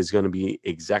go, it is going to be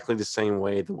exactly the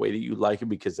way that you like it,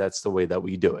 because that's the way that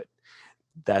we do it.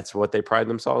 That's what they pride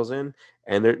themselves in.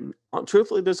 And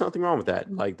truthfully, there's nothing wrong with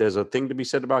that. Like, there's a thing to be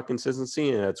said about consistency,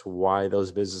 and that's why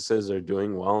those businesses are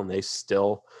doing well and they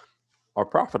still are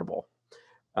profitable.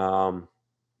 Um,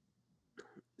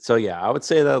 so yeah, I would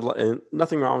say that and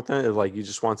nothing wrong with that. If, like, you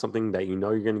just want something that you know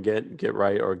you're going to get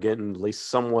right, or getting at least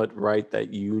somewhat right,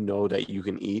 that you know that you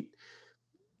can eat,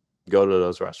 go to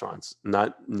those restaurants.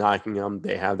 Not knocking them;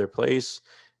 they have their place.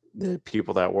 The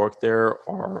people that work there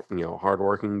are,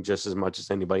 hardworking just as much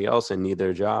as anybody else, and need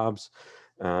their jobs,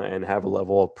 and have a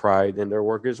level of pride in their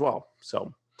work as well.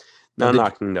 So, Now, not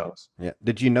knocking those.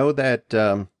 did you know that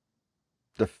the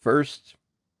first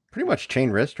pretty much chain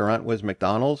restaurant was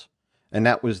McDonald's, and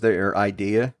that was their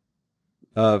idea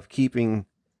of keeping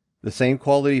the same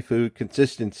quality food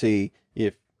consistency.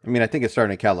 If I mean, I think it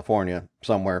started in California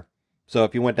somewhere. So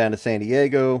if you went down to San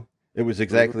Diego, it was Hmm.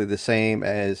 exactly the same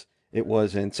as it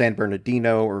was in San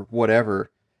Bernardino or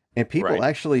whatever. And people Right.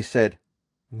 actually said,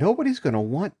 nobody's going to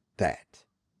want that.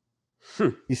 Hmm.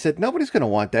 He said, nobody's going to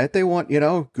want that. They want,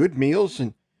 good meals,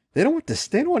 and they don't want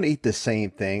to eat the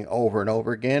same thing over and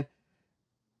over again.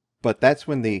 But that's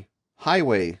when the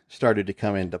highway started to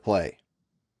come into play.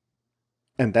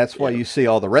 And that's why Yeah. you see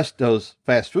all the rest of those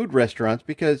fast food restaurants,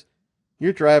 because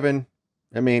you're driving.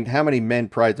 I mean, how many men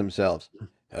pride themselves?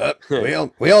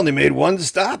 We only made one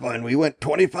stop and we went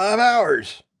 25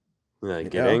 hours. Yeah, You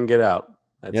get know, in, get out.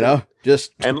 That's it.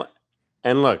 just And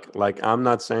and look, like, I'm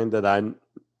not saying that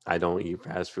I don't eat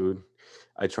fast food.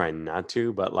 I try not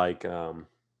to, but like,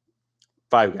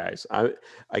 Five Guys,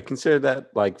 I consider that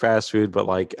like fast food, but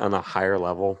like on a higher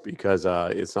level, because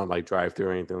it's not like drive through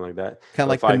or anything like that. kind of But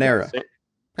like Five Guys, Panera. Kind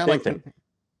of same like thing.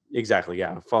 Exactly,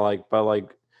 yeah. For like, but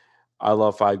like, I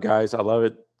love Five Guys. I love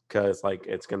it because like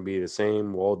it's gonna be the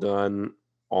same, well done,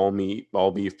 all meat,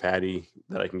 all beef patty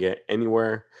that I can get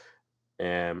anywhere,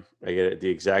 and I get it the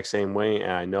exact same way,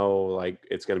 and I know like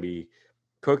it's gonna be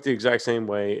cooked the exact same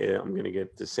way. I'm gonna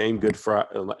get the same good fry,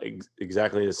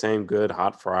 exactly the same good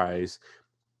hot fries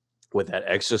with that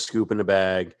extra scoop in the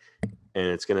bag, and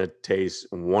it's gonna taste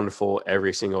wonderful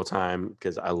every single time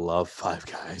because I love Five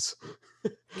Guys.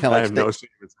 kind of I like have no steak, shame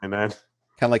in saying that.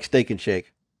 kind of like Steak and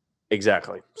Shake.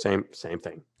 Exactly, same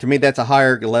thing. To me, that's a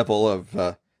higher level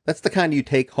of. That's the kind you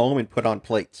take home and put on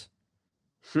plates.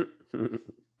 You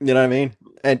know what I mean?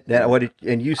 And Yeah,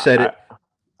 and you I, said I, it.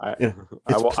 I, You know,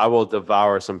 I it's will, I will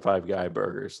devour some Five Guy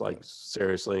burgers. Like,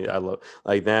 seriously, I love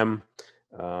like them.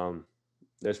 Um,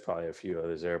 there's probably a few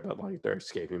others there, but like they're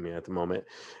escaping me at the moment.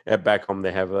 At back home,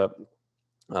 they have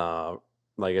uh,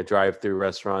 like a drive-through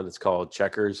restaurant. It's called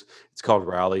Checkers. It's called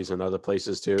Rallies and other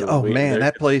places too. oh man,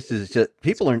 that place is just It's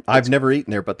people are. I've it's never eaten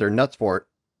there, but they're nuts for it.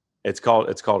 it's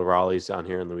called Raleigh's down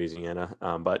here in Louisiana.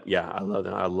 But yeah, I love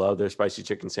them. I love their spicy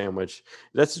chicken sandwich.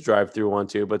 That's a drive-through one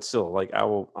too, but still, like,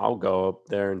 I'll go up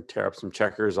there and tear up some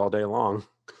Checkers all day long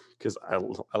because I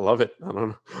love it.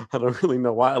 I don't really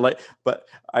know why. But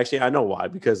actually, I know why,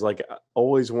 because like I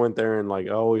always went there and like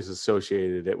always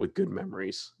associated it with good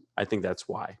memories. I think that's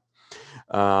why.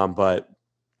 But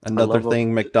I Another love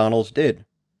thing McDonald's did.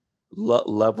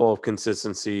 level of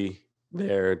consistency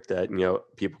there that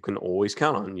people can always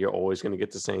count on. You're always going to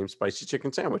get the same spicy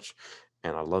chicken sandwich,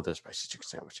 and I love that spicy chicken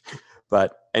sandwich.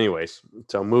 But anyways,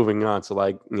 so moving on to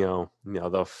like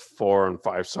the 4 and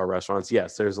 5 star restaurants.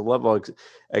 Yes, there's a level of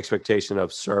expectation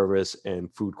of service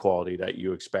and food quality that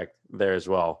you expect there as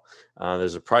well.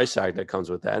 There's a price tag that comes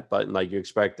with that, but like you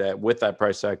expect that with that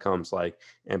price tag comes like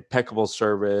impeccable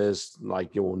service.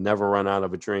 Like, you will never run out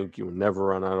of a drink, you will never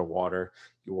run out of water,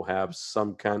 you will have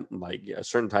some kind, like, a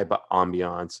certain type of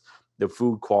ambiance. The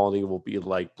food quality will be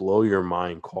like blow your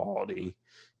mind quality.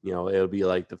 It'll be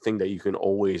like the thing that you can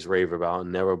always rave about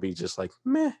and never be just like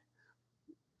meh.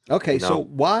 Okay, You so know,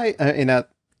 why?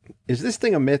 Is this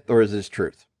thing a myth or is this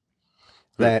truth?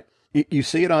 Hmm. That you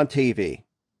see it on TV.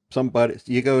 Somebody,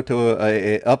 you go to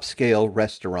a upscale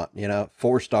restaurant,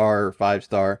 4 star or 5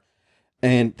 star,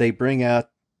 and they bring out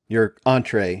your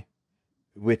entree,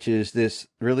 which is this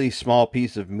really small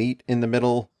piece of meat in the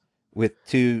middle with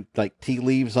two like tea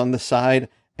leaves on the side,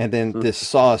 and then this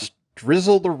sauce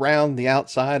drizzled around the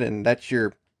outside, and that's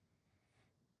your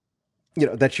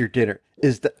dinner.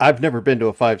 I've never been to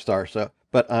a 5 star, so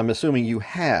but I'm assuming you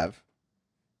have.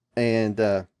 And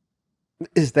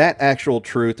is that actual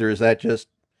truth or is that just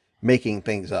making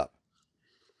things up?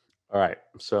 All right,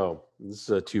 so this is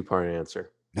a two-part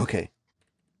answer. Okay.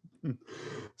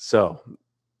 So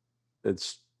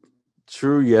It's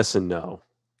true, yes and no.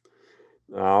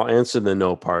 I'll answer the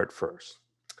no part first.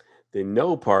 The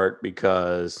no part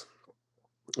because,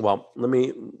 well, let me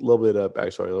a little bit of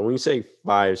backstory. When you say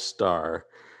 5 star,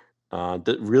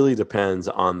 that really depends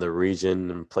on the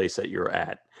region and place that you're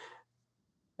at,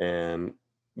 and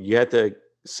you have to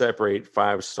separate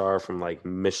 5 star from like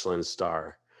Michelin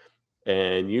star.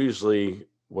 And usually,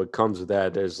 what comes with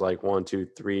that, there's like one, two,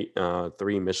 three,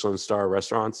 three Michelin star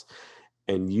restaurants,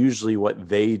 and usually what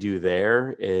they do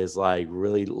there is like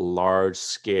really large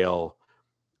scale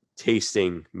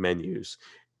tasting menus.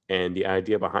 And the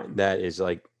idea behind that is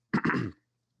like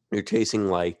you're tasting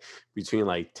like between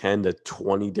like 10 to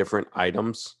 20 different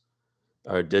items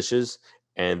or dishes,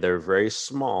 and they're very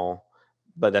small,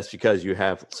 but that's because you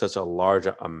have such a large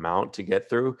amount to get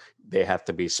through. They have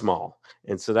to be small.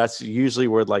 And so that's usually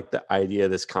where like the idea,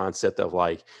 this concept of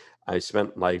like I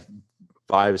spent like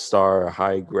 5 star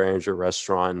high grandeur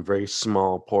restaurant, very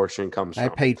small portion comes I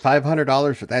from. paid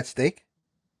 $500 for that steak,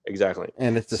 Exactly.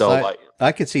 and it's the So size. like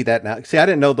I could see that now. See, I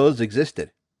didn't know those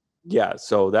existed. yeah,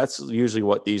 so that's usually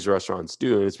what these restaurants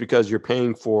do. And it's because you're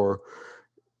paying for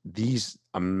these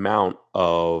amount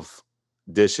of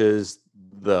dishes,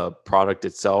 the product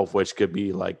itself, which could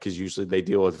be like, because usually they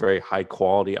deal with very high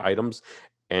quality items.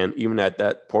 And even at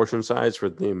that portion size for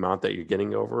the amount that you're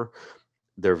getting over,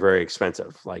 they're very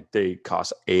expensive. Like they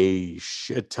cost a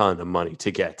shit ton of money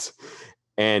to get.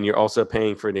 And you're also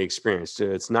paying for the experience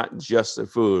too. It's not just the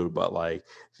food, but like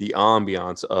the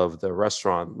ambiance of the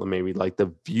restaurant, maybe like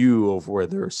the view of where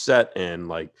they're set in,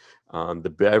 like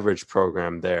the beverage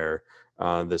program there,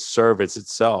 the service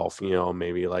itself,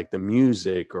 maybe like the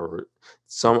music or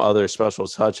some other special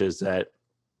touches that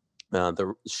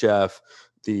the chef,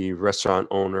 the restaurant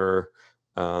owner,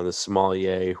 the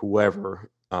sommelier,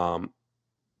 whoever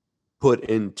put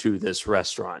into this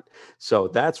restaurant. So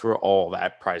that's where all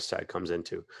that price tag comes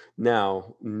into.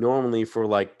 Now, normally for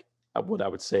like what I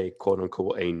would say, quote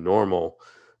unquote, a normal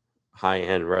high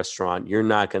end restaurant, you're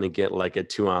not going to get like a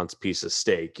 2 ounce piece of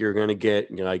steak. You're going to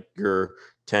get like your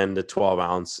 10 to 12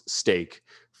 ounce steak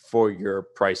for your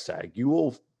price tag. You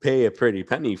will pay a pretty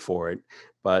penny for it,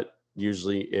 but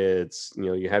usually it's,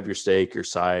 you have your steak, your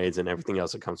sides, and everything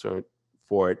else that comes with it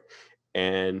for it.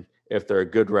 And if they're a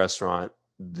good restaurant,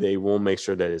 they will make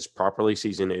sure that it's properly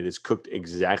seasoned. It is cooked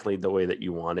exactly the way that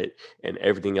you want it, and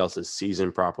everything else is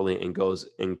seasoned properly and goes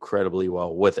incredibly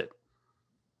well with it.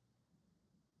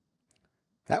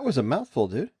 That was a mouthful,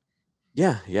 dude.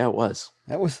 Yeah, yeah, it was.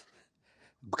 That was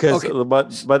Because okay.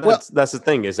 but Well, that's the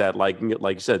thing is that like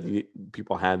you said,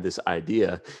 people have this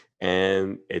idea,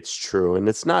 and it's true and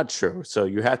it's not true. So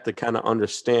you have to kind of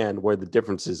understand where the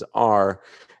differences are,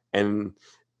 and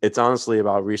it's honestly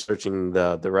about researching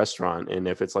the restaurant. And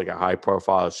if it's like a high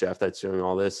profile chef that's doing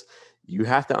all this, you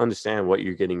have to understand what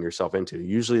you're getting yourself into.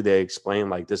 Usually they explain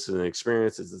like this is an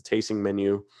experience, it's a tasting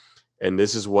menu, and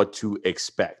this is what to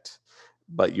expect.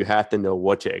 But you have to know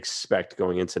what to expect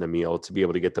going into the meal to be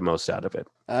able to get the most out of it.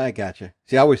 I gotcha.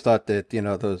 See, I always thought that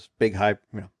those big high,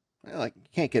 like you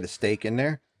can't get a steak in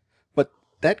there. But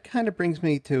that kind of brings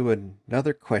me to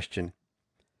another question.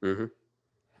 Hmm.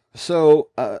 So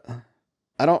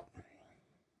I don't,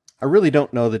 I really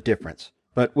don't know the difference,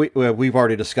 but we've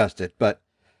already discussed it. But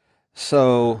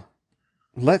so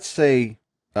let's say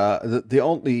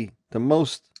the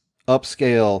most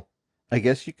upscale, I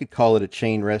guess you could call it a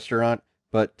chain restaurant,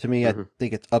 but to me, I Hmm.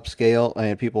 think it's upscale,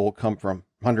 and people will come from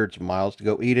hundreds of miles to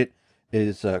go eat it.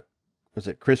 Is was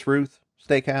it Chris Ruth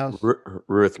Steakhouse? Ruth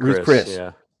Ruth Chris, Chris,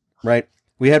 yeah. right?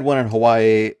 We had one in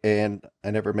Hawaii, and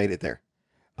I never made it there.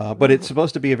 But it's No,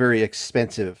 supposed to be a very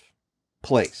expensive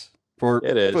place for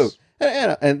it food, is.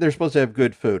 and they're supposed to have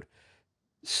good food.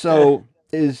 Eh, So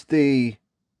is the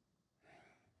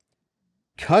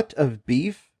cut of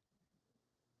beef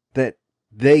that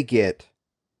they get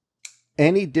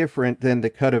any different than the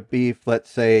cut of beef, let's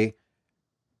say,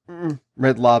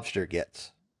 Red Lobster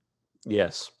gets?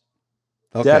 yes.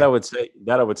 That I Okay. would say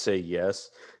that I would say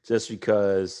yes, just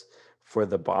because for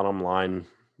the bottom line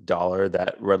dollar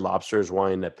that Red Lobster is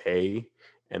wanting to pay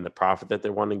and the profit that they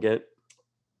want to get,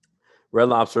 Red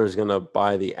Lobster is going to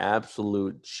buy the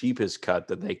absolute cheapest cut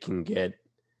that they can get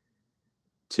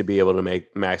to be able to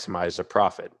make maximize the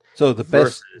profit. So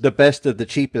Versus, the best of the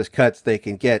cheapest cuts they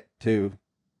can get to.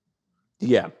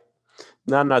 yeah.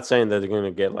 Now, I'm not saying that they're going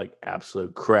to get like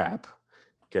absolute crap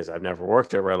because I've never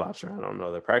worked at Red Lobster. I don't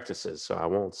know their practices, so I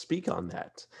won't speak on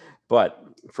that. But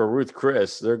for Ruth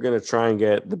Chris, they're going to try and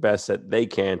get the best that they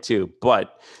can too.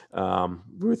 But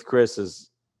Ruth Chris is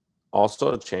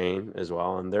also a chain as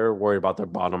well, and they're worried about their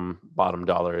bottom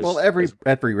dollars. Well,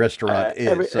 every restaurant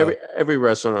is so. Every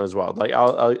restaurant as well. Like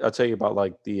I'll tell you about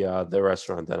like the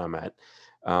restaurant that I'm at.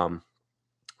 Um,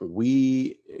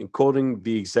 we, quoting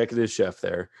the executive chef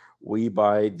there, we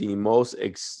buy the most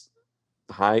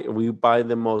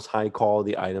high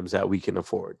quality items that we can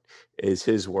afford, is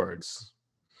his words.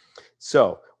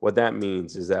 So what that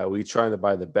means is that we try to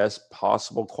buy the best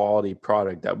possible quality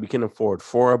product that we can afford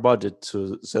for our budget,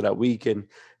 so that we can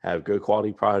have good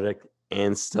quality product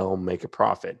and still make a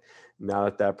profit. Now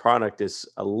that that product is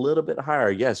a little bit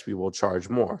higher, yes, we will charge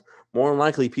more. More than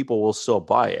likely, people will still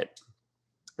buy it,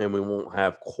 and we won't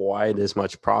have quite as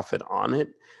much profit on it,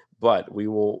 but we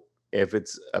will. If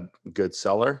it's a good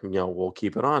seller, we'll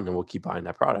keep it on and we'll keep buying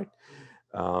that product,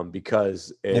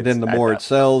 because And it's then the at more it that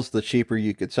sells, the cheaper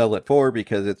you could sell it for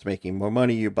because it's making more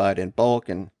money. You buy it in bulk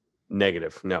and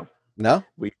negative. No, no?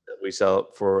 we sell it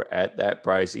for at that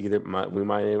price. We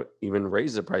might even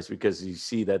raise the price because you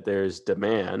see that there's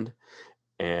demand,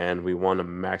 and we want to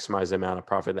maximize the amount of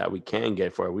profit that we can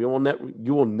get for it.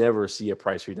 You will never see a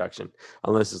price reduction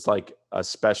unless it's like a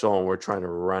special and we're trying to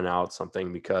run out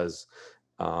something because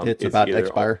It's it's about to either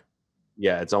expire.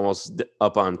 yeah, it's almost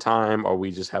up on time, or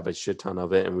we just have a shit ton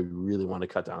of it and we really want to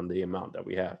cut down the amount that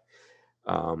we have.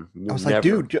 I You was like,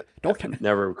 dude, don't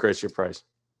never increase your price.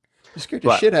 you scared the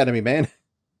But shit out of me, man.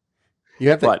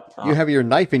 but You have your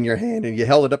knife in your hand and you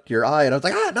held it up to your eye, and I was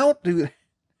like, don't do that.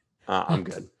 I'm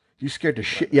good. You scared the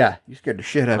shit. Yeah, you scared the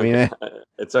shit out of me, Okay. man.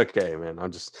 It's okay, man.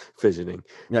 I'm just fidgeting.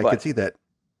 Yeah, I could But see that.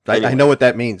 I anyway, know what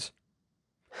that means.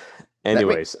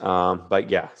 anyways, but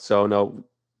yeah. So no,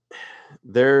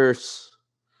 there's,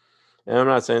 and I'm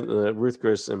not saying Ruth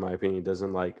Chris, in my opinion,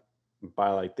 doesn't like buy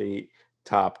like the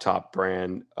top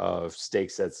brand of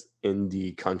steaks that's in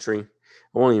the country.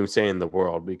 I won't even say in the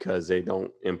world because they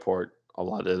don't import a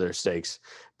lot of their steaks,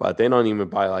 but they don't even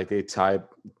buy like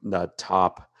the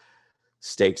top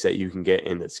steaks that you can get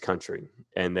in this country,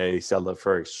 and they sell it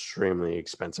for extremely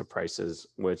expensive prices,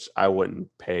 which I wouldn't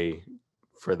pay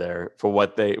for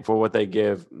what they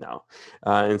give. No,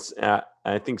 I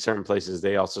think certain places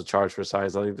they also charge for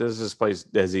size. Like there's this place,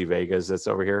 Desi Vegas, that's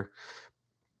over here.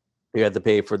 You have to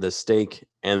pay for the steak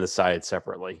and the side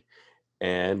separately.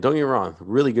 And don't get me wrong,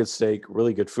 really good steak,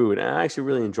 really good food, and I actually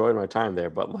really enjoyed my time there.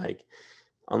 But like,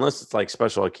 unless it's like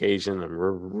special occasion and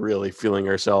we're really feeling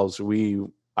ourselves,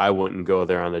 I wouldn't go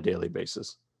there on a daily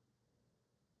basis.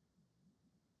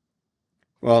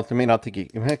 Well, I mean, I'll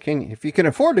think if you can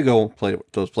afford to go play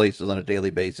those places on a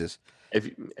daily basis, If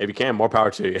you can, more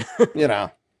power to you. you know,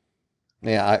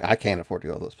 yeah, I can't afford to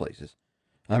go to those places.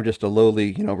 I'm just a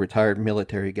lowly, retired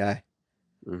military guy.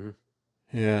 hmm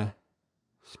Yeah.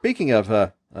 Speaking of,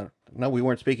 no, we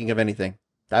weren't speaking of anything.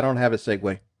 I don't have a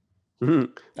segue.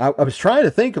 I was trying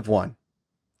to think of one.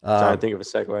 Trying to think of a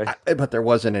segue. But there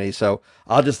wasn't any. So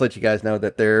I'll just let you guys know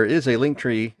that there is a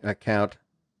Linktree account,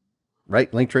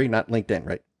 right? Linktree, not LinkedIn,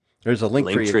 right? There's a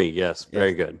Linktree. Linktree, yes,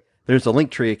 very good. There's a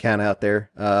Linktree account out there.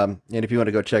 And if you want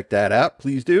to go check that out,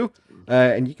 please do.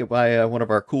 And you can buy one of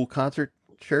our cool concert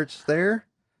shirts there.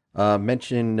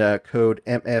 Mention code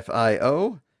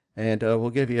MFIO, and we'll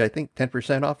give you, I think,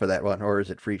 10% off of that one. Or is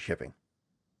it free shipping?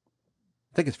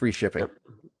 I think it's free shipping.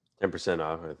 10%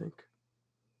 off, I think.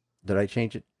 Did I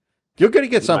change it? You're going to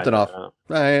get You something might off.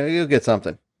 not. You'll get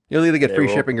something. You'll either get They free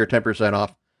will. shipping or 10%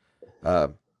 off.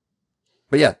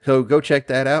 But yeah, so go check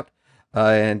that out.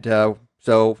 So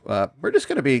we're just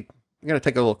going to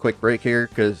take a little quick break here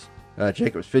because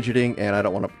Jacob's fidgeting and I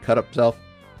don't want to cut up himself.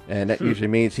 And that usually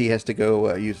means he has to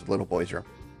go use the little boy's room.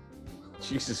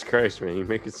 Jesus Christ, man! You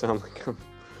make it sound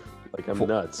like I'm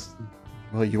nuts.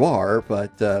 Well, you are,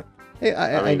 but hey,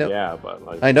 I know. Yeah, but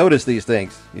like, I notice these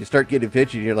things. You start getting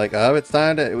fidgety, and you're like, oh, it's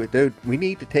time to, dude, we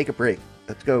need to take a break.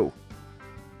 Let's go.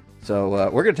 So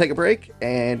we're going to take a break,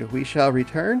 and we shall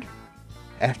return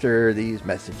after these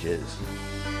messages.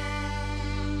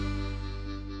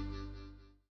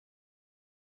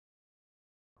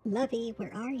 Lovey,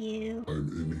 where are you? I'm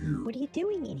in here. What are you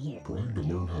doing in here? Trying to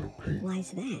learn how to paint.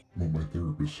 Why's that? Well, my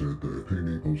therapist said that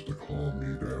painting supposed to calm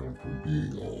me down from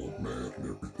being all mad and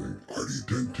everything.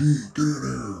 ID10T, get in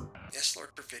here! Yes,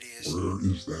 Lord Perfidious. Where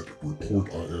is that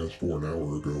report I asked for an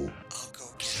hour ago? I'll go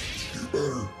get it. You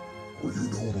better, or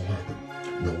you know what'll happen.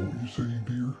 Now, what are you saying,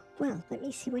 dear? Well, let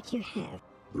me see what you have.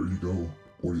 There you go.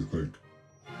 What do you think?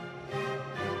 What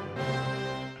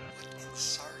in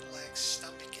Sarlacc's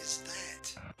stomach is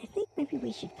that? I think maybe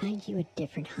we should find you a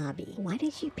different hobby. Why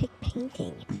did you pick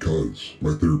painting? Because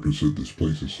my therapist said this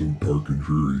place is so dark and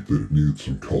dreary that it needed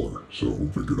some color, so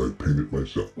figured I'd paint it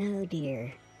myself. No,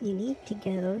 dear. You need to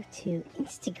go to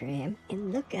Instagram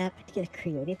and look up the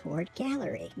Creative Ward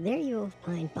Gallery. There you'll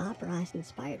find Bob Ross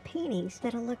inspired paintings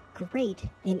that'll look great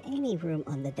in any room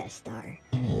on the Death Star.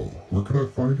 Oh, where can I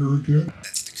find her again?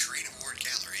 That's the Creative Ward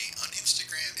Gallery on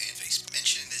Instagram and Facebook.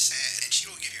 Mention this ad and she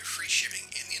will give you free shipping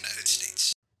in the United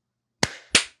States.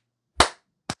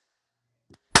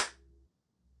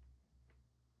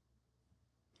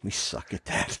 We suck at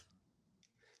that.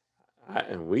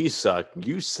 And we suck.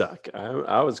 You suck.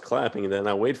 I was clapping, and then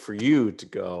I wait for you to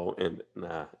go. And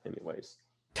anyways.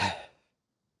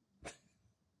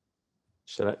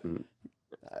 Should I?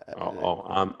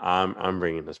 I'm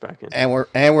bringing this back in. And we're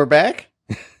back.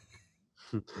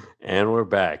 And we're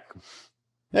back.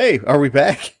 Hey, are we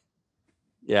back?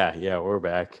 Yeah, we're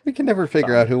back. We can never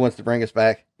figure out who wants to bring us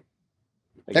back.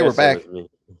 I Hey, we're guess that back. was me.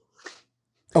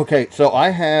 Okay, so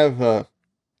I have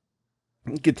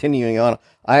continuing on.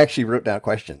 I actually wrote down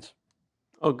questions.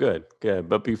 Oh, good.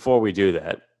 But before we do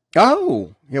that,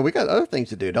 Oh, yeah, we got other things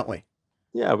to do, don't we?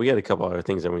 yeah, we got a couple other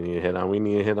things that we need to hit on. We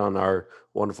need to hit on our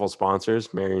wonderful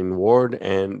sponsors, Marion Ward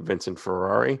and Vincent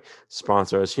Ferrari,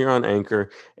 sponsor us here on Anchor.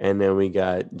 And then we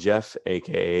got Jeff,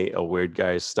 aka A Weird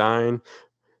Guy Stein,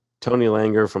 Tony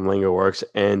Langer from Langer Works,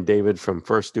 and David from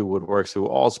First Do Woodworks, who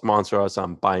all sponsor us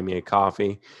on Buy Me a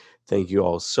Coffee. Thank you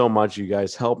all so much. You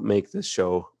guys help make this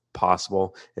show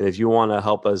possible. And if you want to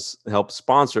help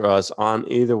sponsor us on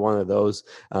either one of those,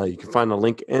 you can find a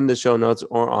link in the show notes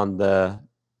or on the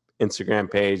Instagram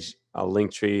page. A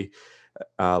Linktree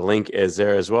link is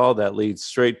there as well that leads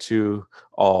straight to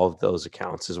all of those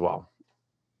accounts as well.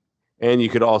 And you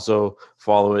could also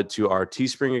follow it to our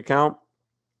Teespring account,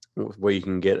 where you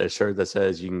can get a shirt that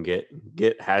says you can get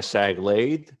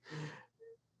 #laid.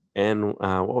 And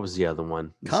what was the other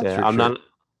one? Concert shirt.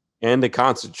 And the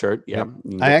concert shirt. Yeah.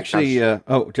 I actually,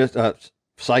 just a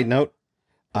side note,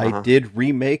 I did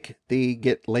remake the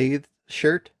Get Lathed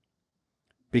shirt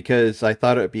because I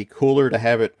thought it would be cooler to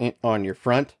have it on your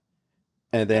front,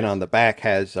 and then on the back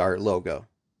has our logo.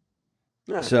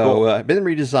 Yeah, so cool. been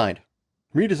redesigned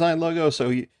logo,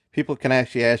 so people can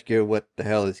actually ask you what the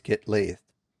hell is Get Lathed.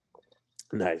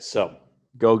 Nice. So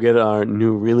go get our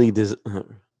newly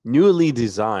designed,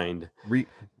 redesigned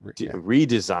Newly t-shirt.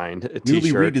 redesigned,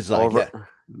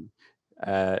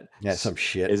 yeah, some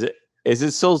shit. Is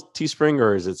it still Teespring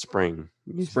or is it Spring?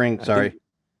 Spring, sorry.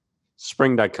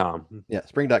 Spring.com. Yeah,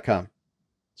 spring.com.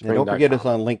 And don't forget us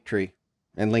on Linktree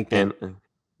and LinkedIn.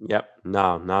 Yep.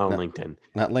 No, not on LinkedIn.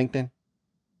 Not LinkedIn?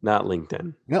 Not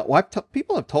LinkedIn. No,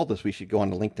 people have told us we should go on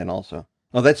to LinkedIn also.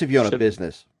 Oh, that's if you own a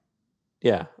business.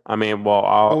 Yeah. I mean, well,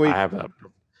 I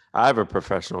have a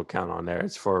professional account on there.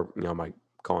 It's for, my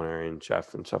culinary and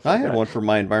chef and stuff like that. I had one for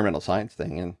my environmental science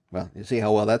thing, and, well, you see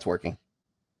how well that's working.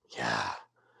 Yeah.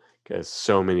 Because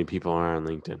so many people are on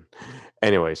LinkedIn.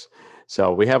 Anyways,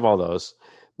 so we have all those.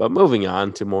 But moving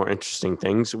on to more interesting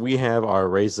things, we have our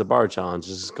Raise the Bar Challenge.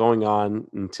 This is going on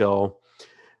until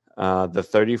the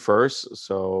 31st.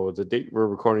 So the date we're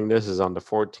recording this is on the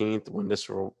 14th. When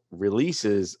this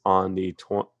releases on the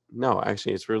no,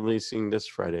 actually, it's releasing this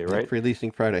Friday, right? It's releasing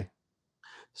Friday.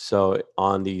 So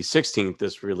on the 16th,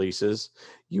 this releases.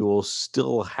 You will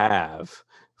still have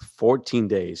 14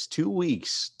 days, 2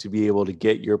 weeks to be able to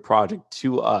get your project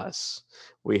to us.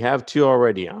 We have 2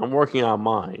 already. I'm working on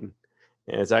mine,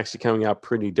 and it's actually coming out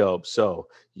pretty dope. So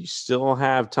you still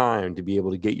have time to be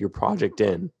able to get your project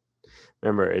in.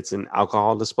 Remember, it's an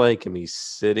alcohol display. It can be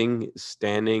sitting,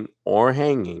 standing, or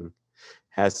hanging.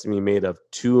 Has to be made of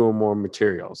 2 or more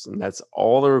materials, and that's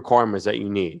all the requirements that you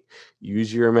need.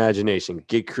 Use your imagination.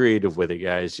 Get creative with it,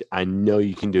 guys. I know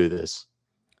you can do this.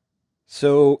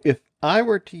 So if I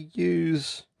were to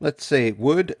use, let's say,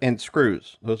 wood and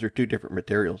screws, those are 2 different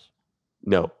materials.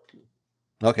 No.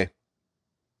 Okay.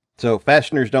 So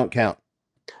fasteners don't count.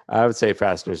 I would say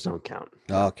fasteners don't count.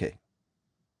 Okay.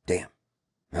 Damn.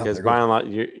 Well, because by and large,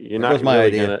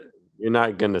 you're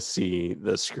not gonna see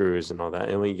the screws and all that.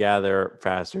 And when you gather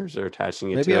fasteners are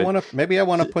attaching it maybe to it. Maybe I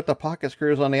want to put the pocket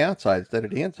screws on the outside instead of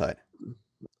the inside.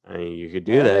 I mean, you could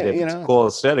do that if it's a cool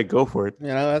aesthetic. Go for it.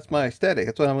 That's my aesthetic.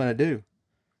 That's what I'm going to do.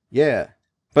 Yeah.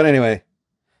 But anyway,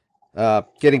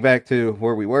 getting back to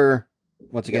where we were.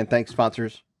 Once again, thanks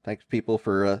sponsors. Thanks people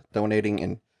for donating.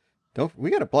 And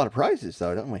we got a lot of prizes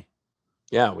though, don't we?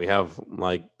 Yeah, we have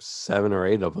like 7 or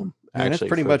 8 of them. And that's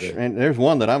pretty much. And there's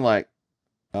one that I'm like,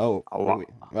 oh,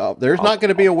 well, there's not going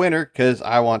to be a winner because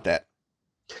I want that.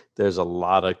 There's a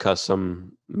lot of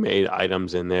custom made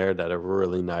items in there that are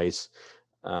really nice.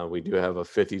 We do have a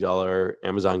 $50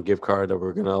 Amazon gift card that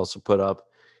we're going to also put up.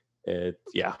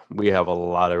 We have a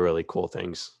lot of really cool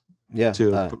things. Yeah.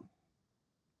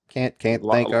 Can't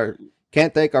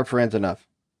thank our friends enough.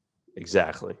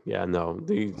 Exactly. Yeah, no,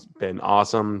 they've been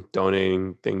awesome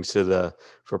donating things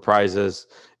for prizes.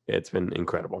 It's been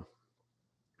incredible.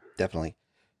 Definitely.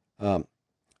 Um,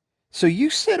 so you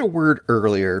said a word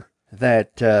earlier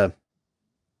that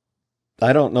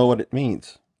I don't know what it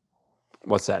means.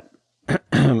 What's that?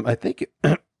 I think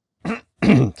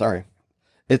sorry.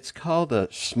 It's called a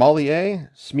schmalier,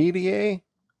 smedier.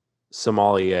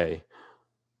 Sommelier.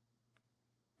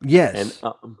 And Yes.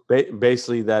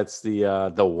 basically that's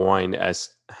the wine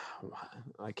as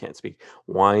I can't speak,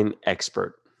 wine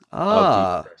expert of the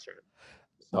Ah, restaurant.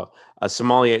 So a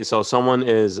sommelier, so someone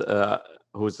is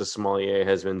who's the sommelier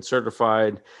has been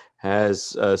certified,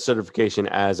 has a certification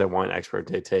as a wine expert.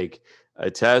 They take a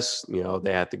test.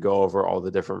 They have to go over all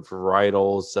the different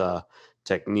varietals,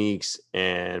 techniques,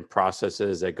 and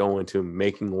processes that go into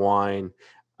making wine.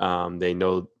 They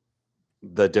know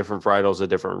the different varietals of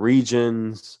different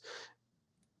regions,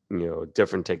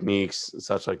 different techniques,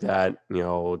 such like that,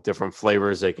 different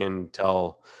flavors. They can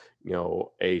tell,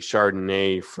 a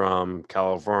Chardonnay from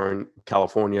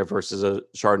California versus a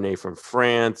Chardonnay from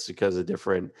France because of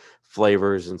different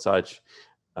flavors and such.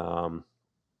 Um,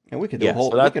 and yeah, so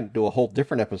we that, can do a whole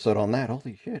different episode on that.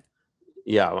 Holy shit.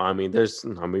 yeah,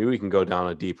 we can go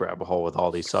down a deep rabbit hole with all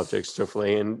these subjects,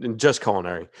 truthfully, and just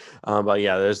culinary. But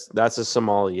yeah, that's a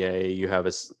sommelier. You have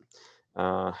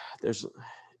uh, there's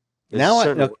There's a Now I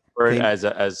certain word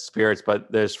okay, as spirits,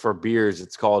 but there's for beers.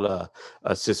 It's called a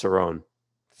cicerone.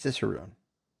 Cicerone.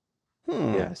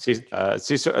 Hmm. Yeah, so a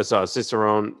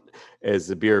cicerone is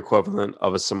the beer equivalent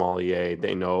of a sommelier.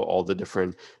 They know all the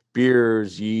different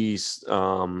beers, yeast,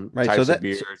 Right. types of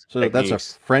beers, So that's a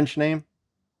techniques. French name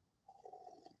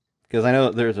because I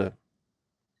know there's a.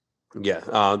 Yeah,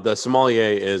 the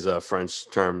sommelier is a French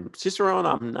term. Cicerone,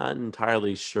 I'm not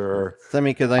entirely sure. I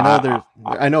mean, because I, I,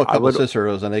 I know a I couple would.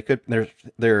 Ciceros and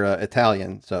they're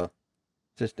Italian, so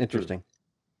just Hmm, interesting.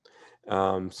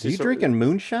 Are you Cicero, drinking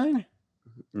moonshine?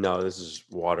 no, this is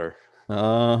water.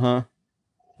 Uh huh.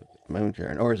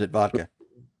 Moonshine, or is it vodka?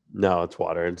 No, it's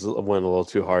water. It went a little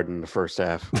too hard in the first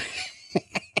half.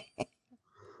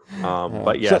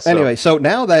 But yeah, So so anyway, so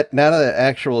now that the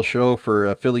actual show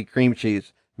for Philly cream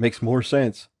cheese makes more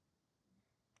sense.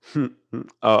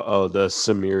 oh, the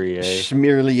Semirier.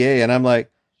 Schmierlier, and I'm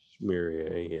like,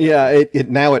 Semirier, yeah. yeah, it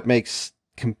now it makes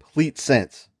complete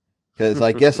sense because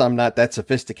I guess I'm not that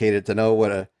sophisticated to know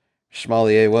what a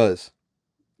schmalier was.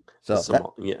 So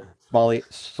that Yeah.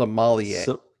 sommelier,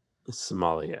 So,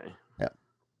 sommelier. yeah,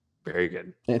 Very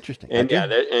good. interesting. And yeah,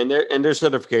 there's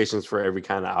certifications for every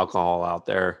kind of alcohol out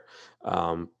there.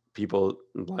 People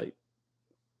like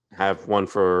have one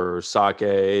for sake.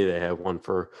 They have one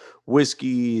for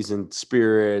whiskeys and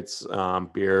spirits,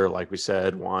 beer, like we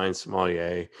said, wine,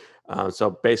 sommelier.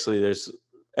 So basically, there's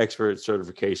expert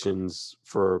certifications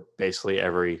for basically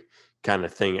every kind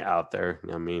of thing out there.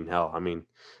 I mean, hell,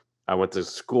 I went to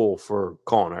school for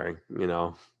culinary, You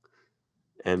know,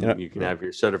 and you can have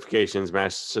your certifications,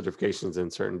 master certifications in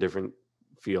certain different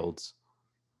fields.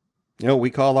 we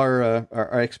call our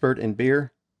expert in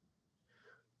beer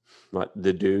But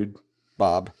the dude,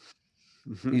 Bob.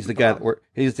 Bob. He's the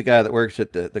guy that works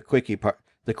at the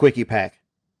quickie pack.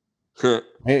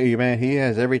 Hey man, he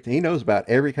has everything. He knows about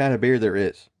every kind of beer there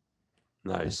is,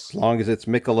 as Nice. long as it's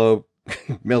Michelob,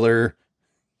 Miller,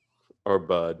 Or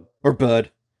Bud. or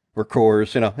Bud, or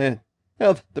Coors.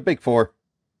 The big four.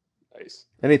 Nice.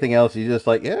 Anything else, he's just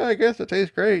like, yeah, I guess it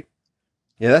tastes great.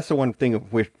 Yeah, that's the one thing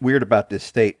weird about this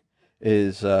state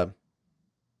is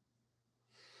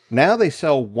now they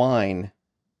sell wine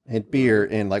and beer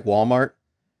in like Walmart,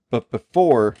 but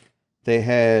before they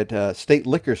had state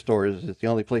liquor stores. It's the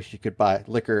only place you could buy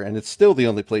liquor, and it's still the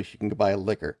only place you can buy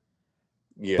liquor.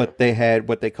 Yeah. But they had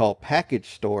what they call package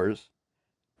stores,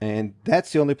 and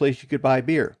that's the only place you could buy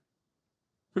beer,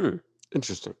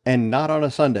 Interesting. and not on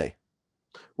a Sunday.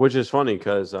 Which is funny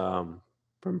because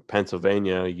from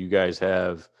Pennsylvania, you guys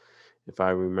have, if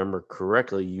I remember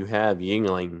correctly, you have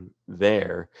Yingling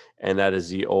there, and that is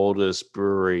the oldest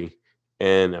brewery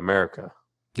in America.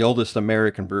 The oldest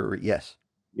American brewery, yes.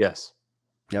 Yes.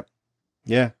 Yep.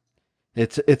 Yeah.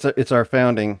 It's our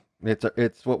founding.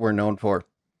 It's what we're known for.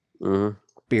 Mm-hmm.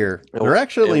 Beer. Oh, They're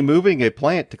actually and moving a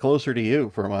plant to closer to you,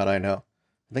 from what I know.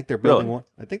 I think they're building really, one.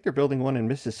 I think they're building one in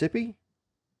Mississippi.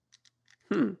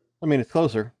 hmm, I mean, it's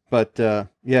closer, but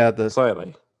yeah,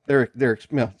 slightly.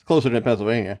 it's closer than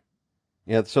Pennsylvania.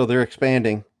 Yeah, so they're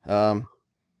expanding.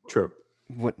 True.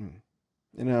 What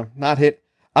not hit.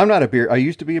 I'm not a beer. I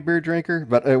used to be a beer drinker,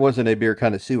 but I wasn't a beer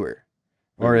connoisseur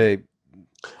or Mm. a I love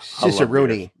beer.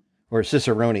 cicerone or a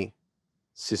cicerone.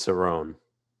 Cicerone.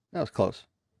 That was close.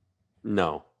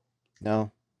 No.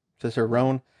 No,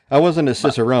 cicerone. I wasn't a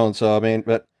But cicerone, so I mean,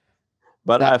 but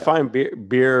I, I find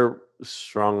beer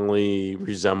strongly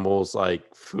resembles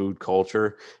like food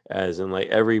culture, as in like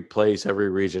every place, every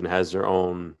region has their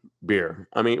own beer.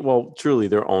 I mean, well, truly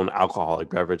their own alcoholic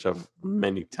beverage of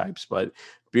many types, but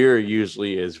beer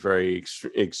usually is very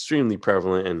extremely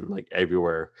prevalent and like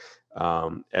everywhere.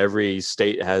 Every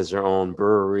state has their own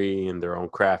brewery and their own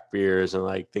craft beers and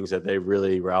like things that they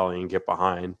really rally and get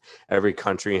behind. Every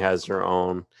country has their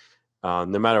own. No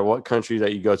matter what country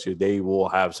that you go to, they will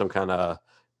have some kind of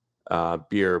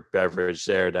beer beverage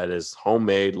there that is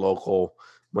homemade, local.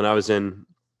 When I was in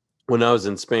when I was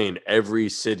in Spain, every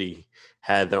city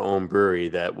had their own brewery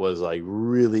that was like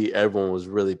really everyone was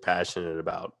really passionate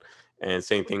about. And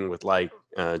same thing with like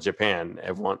Japan.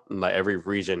 Everyone like every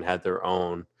region had their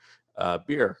own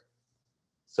beer.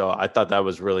 So I thought that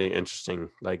was really interesting.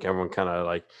 Like everyone kind of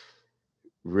like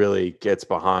really gets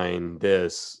behind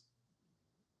this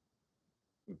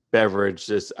beverage,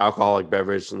 this alcoholic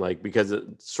beverage, and like because it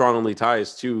strongly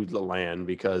ties to the land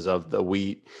because of the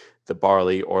wheat, the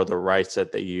barley, or the rice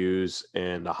that they use,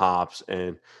 and the hops,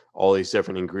 and all these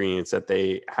different ingredients that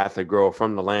they have to grow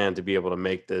from the land to be able to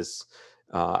make this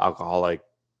alcoholic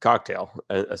cocktail,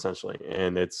 essentially.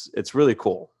 And it's really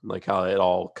cool, like how it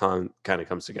all kind of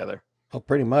comes together. well,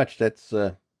 pretty much that's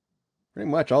pretty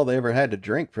much all they ever had to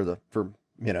drink for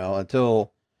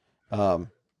until um,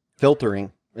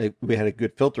 filtering. We had a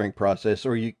good filtering process,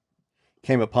 or you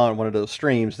came upon one of those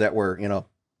streams that were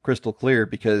crystal clear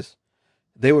because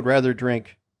they would rather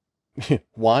drink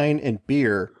wine and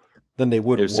beer than they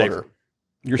would It was safer. water.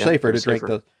 You're Yeah, it safer to was drink safer.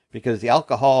 those because the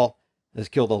alcohol has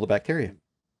killed all the bacteria.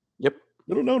 Yep.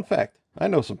 Little known fact. I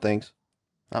know some things,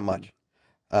 not much.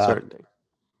 Uh, Certainly.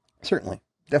 certainly,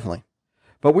 definitely.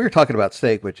 But we were talking about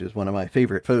steak, which is one of my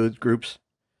favorite food groups.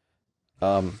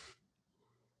 Um,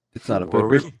 it's not a food Were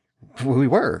group. we? We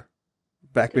were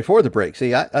back before the break.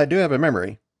 See, I do have a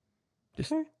memory.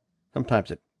 Just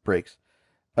sometimes it breaks.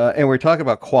 And we're talking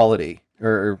about quality,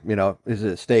 or is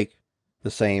a steak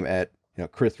the same at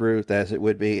Chris Ruth as it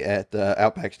would be at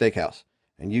Outback Steakhouse?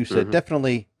 And you said Hmm.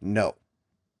 definitely no.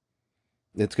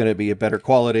 It's going to be a better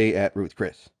quality at Ruth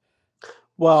Chris.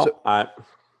 So, Well,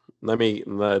 let me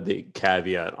let the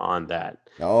caveat on that.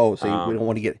 oh, see, we don't Um,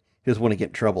 want to get, he doesn't want to get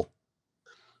in trouble.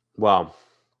 well,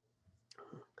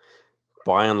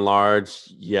 by and large,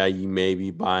 yeah, you may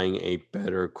be buying a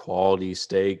better quality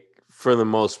steak for the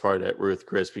most part at Ruth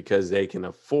Chris because they can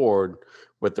afford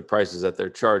with the prices that they're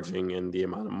charging and the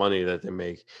amount of money that they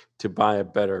make to buy a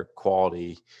better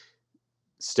quality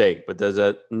steak. But does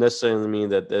that necessarily mean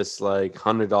that this like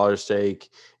 $100 steak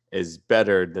is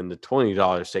better than the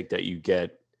 $20 steak that you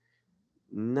get?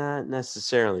 Not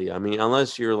necessarily. I mean,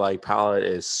 unless your like palate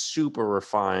is super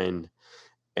refined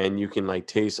and you can like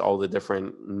taste all the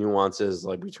different nuances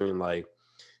like between like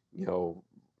you know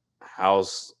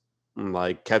house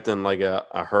like kept in like a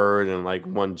herd and like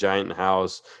one giant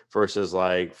house versus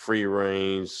like free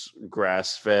range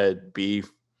grass fed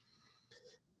beef.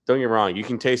 Don't get me wrong, you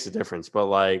can taste the difference, but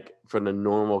like for the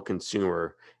normal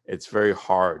consumer it's very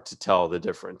hard to tell the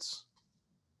difference.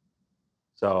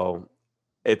 So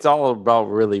it's all about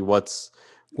really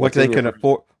What what's they in your can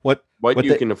afford, what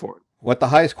you can afford. what the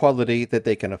highest quality that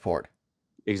they can afford,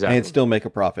 and Exactly. still make a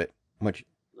profit. Which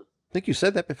I think you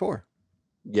said that before.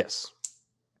 Yes.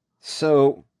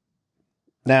 So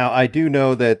now I do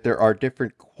know that there are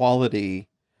different quality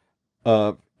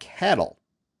of cattle.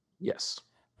 Yes.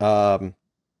 Um,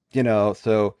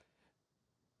 so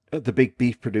the big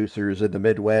beef producers in the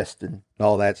Midwest and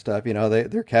all that stuff,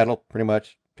 their cattle pretty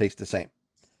much taste the same.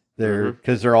 They're Hmm.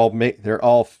 because they're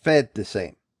all fed the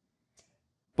same.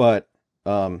 But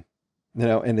um,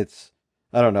 and it's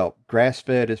I don't know, grass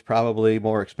fed is probably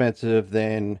more expensive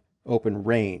than open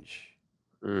range.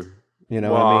 Mm. You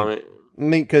know what I Well, I mean? mean, I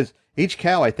mean, because each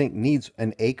cow I think needs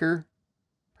an acre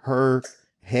per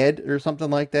head or something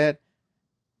like that.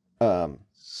 Um,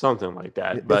 something like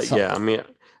that. it's But yeah, something. I mean,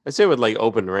 I say with like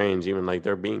open range, even like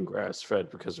they're being grass fed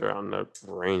because they're on the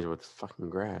range with fucking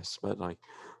grass. But like,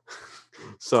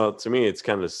 so to me, it's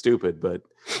kind of stupid. But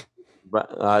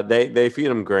they feed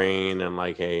them grain and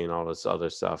like hay and all this other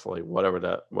stuff, like whatever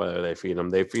they feed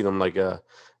them like a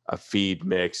feed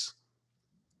mix,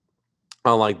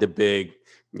 unlike the big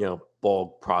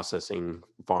bulk processing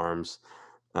farms.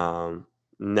 Um,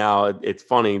 Now it's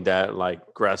funny that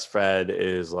like grass fed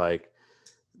is like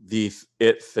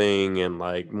it thing and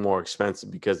like more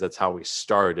expensive because that's how we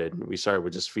started. We started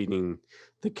with just feeding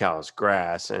the cows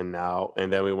grass, and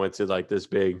then we went to like this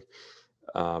big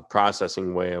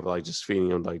processing way of like just feeding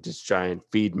them like this giant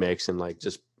feed mix and like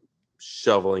just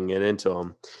shoveling it into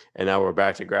them. And now we're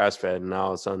back to grass fed, and now all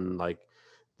of a sudden like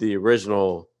the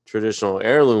original traditional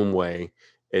heirloom way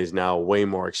is now way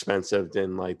more expensive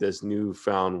than like this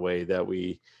newfound way that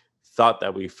we thought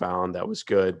that we found that was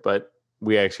good, but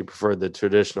we actually preferred the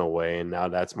traditional way, and now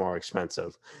that's more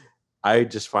expensive. I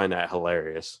just find that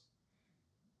hilarious.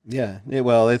 Yeah.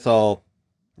 Well, it's all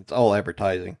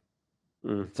advertising.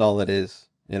 Mm. It's all it is.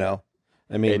 You know.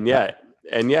 I mean,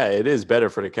 And yeah, it is better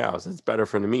for the cows. It's better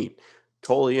for the meat.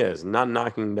 Totally is. Not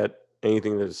knocking that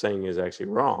anything that it's saying is actually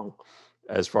wrong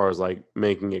as far as like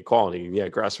making it quality. Yeah,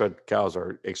 grass-fed cows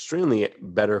are extremely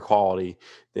better quality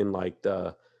than like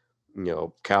the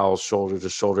cows shoulder to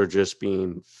shoulder just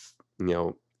being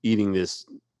eating this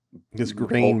this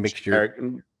grain bulk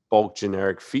mixture.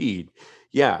 generic feed.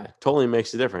 Yeah, totally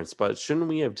makes a difference. But shouldn't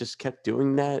we have just kept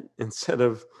doing that instead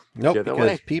of the Nope, other way?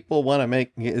 because people want to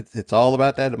make it's all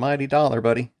about that mighty dollar,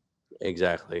 buddy.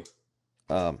 Exactly.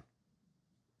 Um,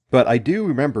 but I do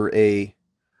remember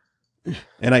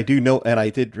and I do know, and I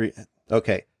did.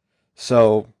 Okay,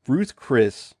 so Ruth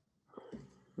Chris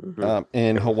Mhm.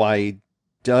 in Hawaii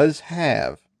does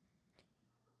have.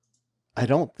 I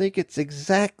don't think it's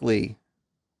exactly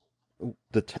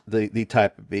the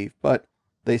type of beef, but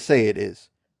they say it is.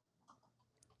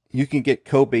 You can get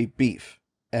Kobe beef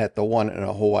at the one in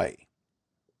Hawaii,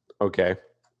 Okay.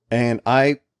 and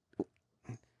I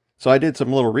did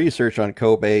some little research on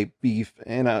Kobe beef,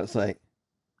 and I was like,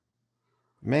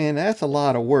 man, that's a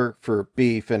lot of work for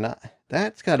beef, and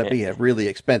that's got to be a And, really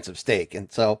expensive steak.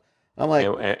 And so I'm like,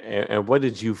 and what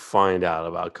did you find out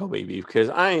about Kobe beef? Because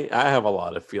I have a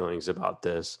lot of feelings about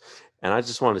this, and I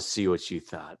just want to see what you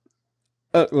thought.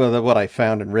 well, what I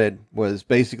found and read was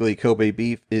basically Kobe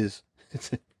beef is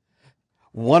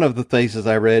one of the places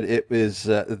I read. It was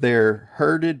they're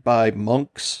herded by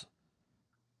monks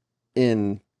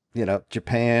in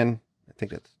Japan. I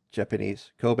think that's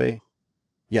Japanese Kobe.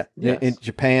 Yeah, in Yes.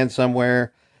 Japan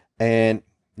somewhere, and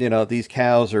these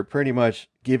cows are pretty much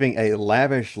giving a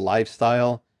lavish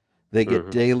lifestyle. They get Hmm.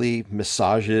 daily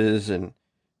massages and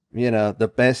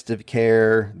the best of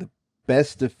care, the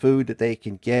best of food that they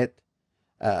can get,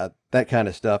 that kind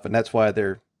of stuff, and that's why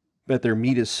their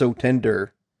meat is so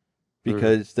tender Hmm.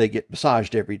 because they get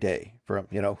massaged every day from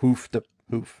hoof to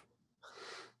hoof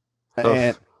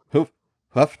and Hoof. hoof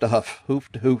hoof to hoof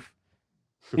hoof to hoof.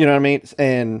 You know what I mean?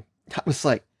 And I was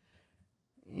like,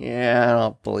 yeah, I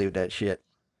don't believe that shit.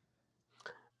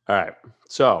 All right.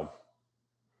 So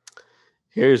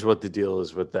here's what the deal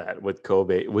is with that with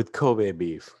Kobe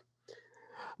beef.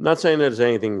 I'm not saying there's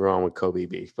anything wrong with Kobe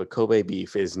beef, but Kobe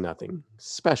beef is nothing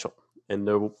special. And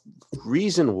the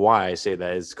reason why I say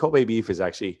that is Kobe beef is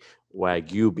actually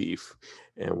Wagyu beef.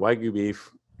 And Wagyu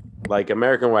beef, like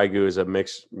American Wagyu, is a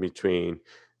mix between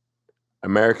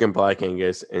American Black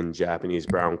Angus and Japanese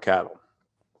brown cattle.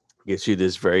 Gives you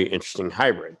this very interesting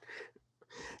hybrid.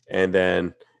 And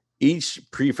then each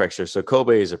prefecture, so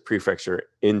Kobe is a prefecture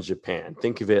in Japan.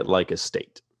 Think of it like a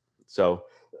state. So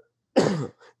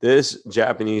this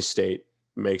Japanese state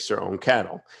makes their own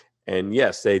cattle. And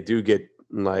yes, they do get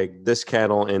like this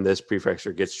cattle in this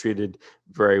prefecture gets treated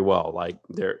very well. Like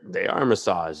they are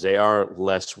massaged, they are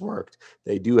less worked.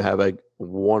 They do have a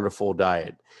wonderful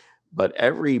diet. But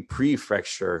every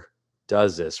prefecture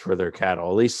does this for their cattle,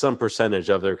 at least some percentage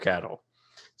of their cattle.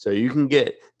 So you can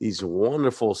get these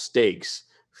wonderful steaks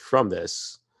from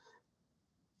this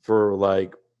for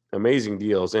like amazing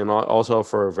deals and also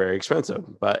for very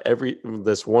expensive. But every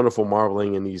this wonderful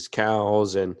marbling in these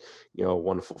cows and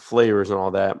wonderful flavors and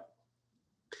all that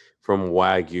from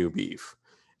Wagyu beef.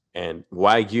 And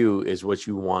Wagyu is what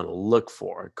you want to look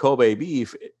for. Kobe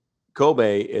beef,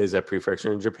 Kobe is a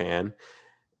prefecture in Japan.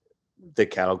 The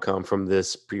cattle come from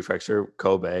this prefecture,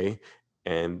 Kobe,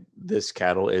 and this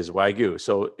cattle is Wagyu.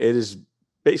 So it is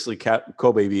basically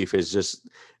Kobe beef is just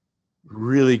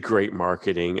really great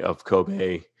marketing of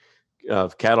Kobe,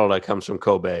 of cattle that comes from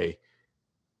Kobe,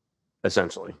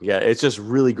 essentially. Yeah, it's just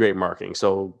really great marketing.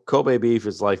 So Kobe beef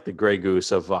is like the Grey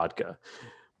Goose of vodka.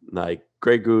 Like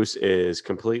Grey Goose is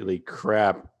completely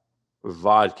crap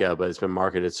vodka, but it's been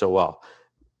marketed so well.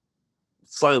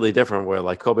 Slightly different where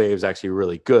like Kobe is actually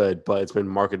really good, but it's been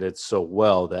marketed so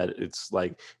well that it's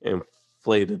like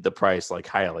inflated the price like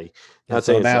highly. Yeah, Not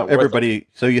so saying it's now not worth it. everybody,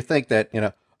 so you think that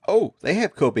oh, they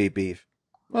have Kobe beef.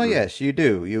 Well, Mm-hmm. yes, you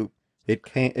do.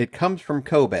 It comes from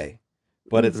Kobe,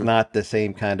 but it's Mm-hmm. not the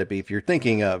same kind of beef you're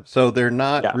thinking of. So they're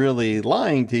not Yeah, really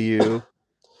lying to you.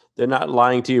 they're not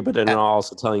lying to you, but they're Uh, not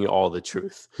also telling you all the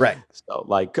truth. right. So,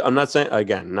 like, I'm not saying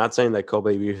again, not saying that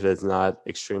Kobe beef is not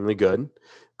extremely good.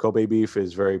 Kobe beef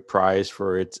is very prized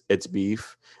for its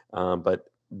beef, but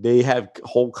they have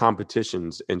whole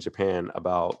competitions in Japan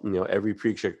about every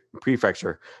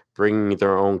prefecture bringing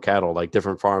their own cattle, like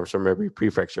different farms from every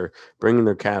prefecture bringing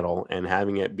their cattle and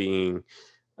having it being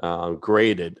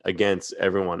graded against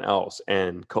everyone else.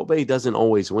 And Kobe doesn't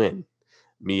always win.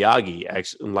 Miyagi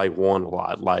actually like won a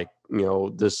lot. Like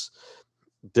this,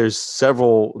 there's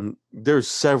several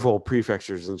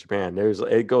prefectures in Japan.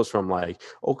 It goes from like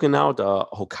Okinawa to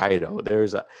Hokkaido.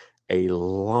 There's a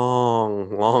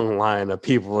long line of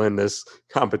people in this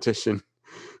competition.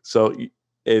 So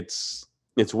it's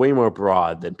way more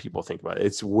broad than people think about it.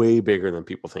 It's way bigger than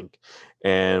people think.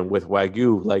 And with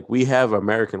Wagyu, like we have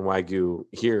American Wagyu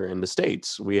here in the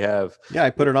States. We have Yeah, I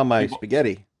put it on my people,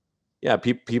 spaghetti. yeah,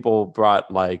 people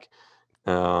brought like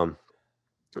um,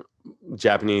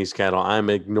 Japanese cattle. I'm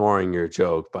ignoring your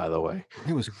joke, by the way.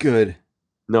 It was good.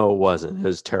 No, it wasn't. It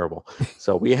was terrible.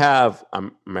 So we have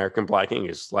American Black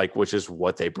Angus, which is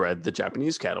what they bred the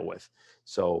Japanese cattle with.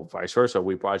 So vice versa,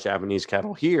 we brought Japanese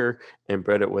cattle here and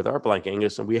bred it with our Black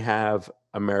Angus, and we have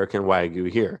American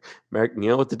Wagyu here. You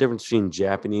know what the difference between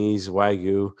Japanese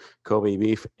Wagyu, Kobe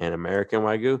beef, and American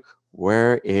Wagyu?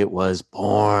 Where it was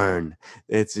born.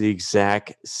 It's the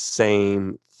exact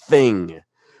same thing.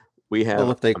 We have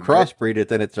Well, if they crossbreed it,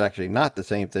 then it's actually not the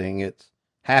same thing. It's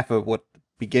half of what the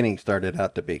beginning started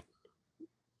out to be.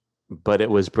 But it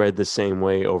was bred the same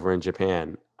way over in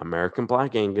Japan. American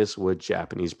Black Angus with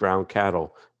Japanese brown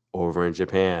cattle over in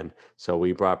Japan. So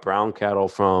we brought brown cattle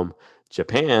from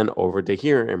Japan over to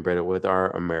here and bred it with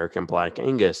our American Black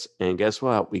Angus. And guess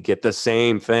what? We get the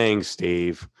same thing,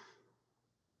 Steve.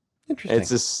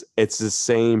 Interesting. It's the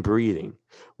same breeding.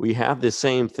 We have the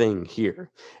same thing here,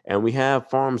 and we have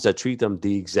farms that treat them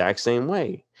the exact same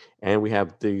way. And we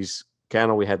have these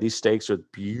cattle. We have these steaks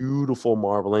with beautiful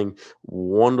marbling,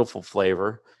 wonderful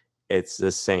flavor. It's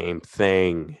the same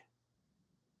thing.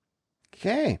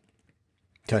 Okay.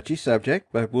 Touchy subject,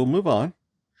 but we'll move on.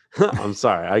 I'm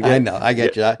sorry. I know. I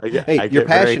get you. Hey, you're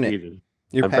very passionate. heated.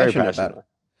 You're I'm very passionate passionate. about it.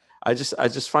 I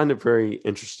just find it very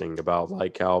interesting about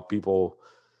like how people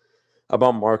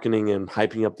about marketing and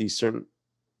hyping up these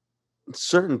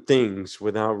certain things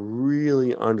without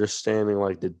really understanding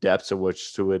like the depths of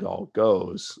which to it all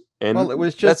goes. Well, And it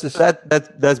was just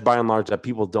that's by and large that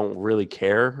people don't really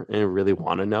care and really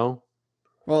want to know.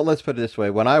 Well, let's put it this way.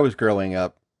 When I was growing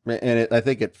up, and I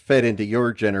think it fed into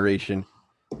your generation,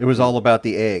 it was all about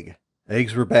the egg.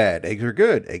 Eggs were bad. Eggs are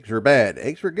good. Eggs were bad.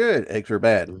 Eggs were good. Eggs were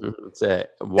bad. Mm-hmm. It's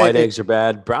white eggs are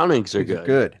bad. Brown eggs are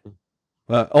good.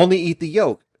 Only eat the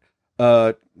yolk.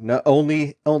 No,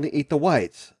 only eat the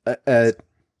whites.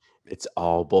 It's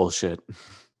all bullshit.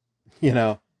 You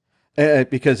know,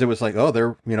 because it was like, oh,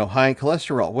 they're high in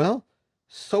cholesterol. Well,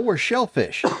 so were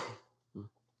shellfish.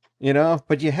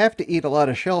 But you have to eat a lot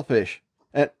of shellfish.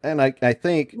 And I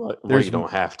think Well, there's you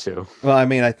don't have to. Well, I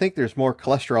mean, I think there's more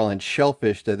cholesterol in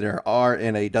shellfish than there are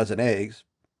in a dozen eggs.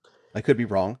 I could be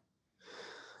wrong,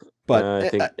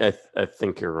 but I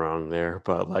think you're wrong there.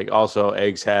 But like also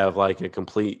eggs have like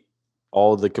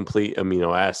all the complete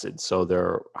amino acids, so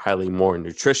they're highly more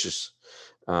nutritious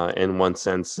in one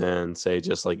sense than say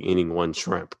just like eating one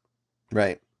shrimp.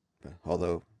 Right.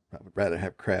 Although I would rather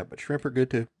have crab, but shrimp are good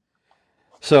too.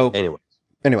 So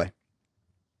anyway.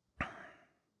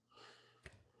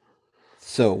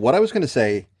 So what I was going to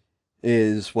say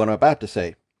is what I'm about to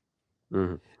say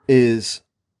is,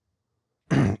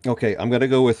 okay, I'm going to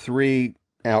go with 3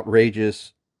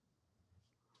 outrageous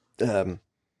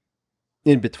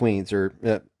in-betweens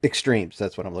or extremes.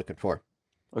 That's what I'm looking for.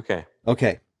 Okay.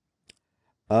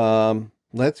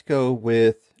 Let's go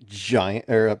with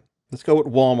let's go with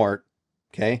Walmart.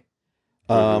 Okay.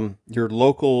 Your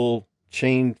local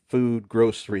chain food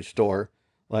grocery store.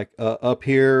 Like up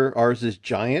here, ours is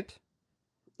Giant.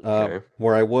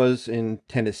 Where I was in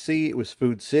Tennessee, it was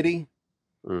Food City.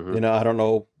 I don't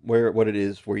know what it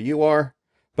is where you are,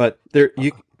 but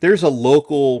there's a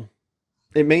local.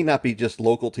 It may not be just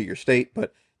local to your state,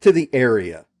 but to the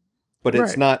area, but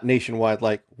it's not nationwide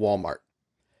like Walmart.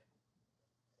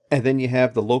 And then you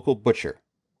have the local butcher.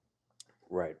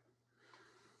 Right.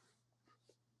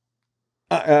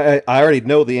 I already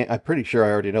know I'm pretty sure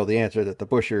I already know the answer that the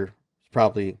butcher is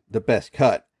probably the best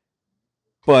cut,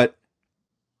 but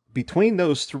between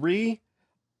those 3,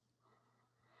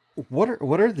 what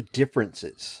are the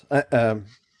differences? Because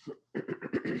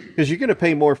you're going to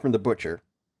pay more from the butcher.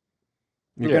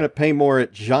 You're going to pay more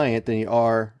at Giant than you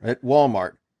are at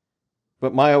Walmart.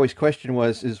 But my always question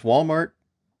was, is Walmart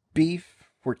beef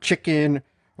or chicken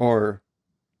or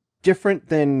different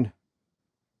than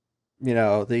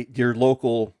your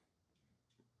local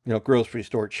grocery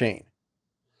store chain?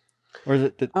 Or is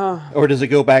it or does it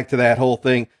go back to that whole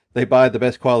thing? they buy the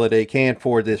best quality they can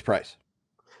for this price.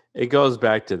 It goes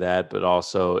back to that, but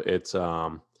also it's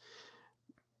the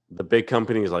big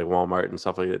companies like Walmart and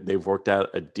stuff like that. They've worked out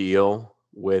a deal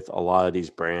with a lot of these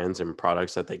brands and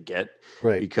products that they get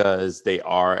Right. because they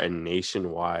are a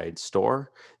nationwide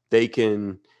store. They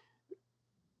can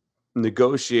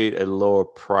negotiate a lower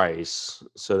price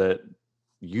so that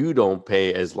you don't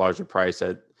pay as large a price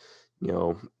at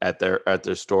at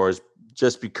their stores,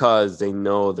 just because they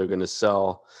know they're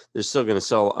still going to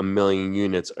sell a million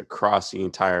units across the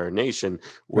entire nation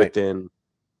Right. within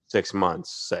 6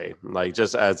 months, say, like,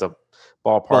 just as a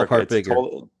ballpark. Ballpark It's figure.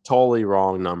 totally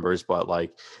wrong numbers, but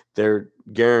like they're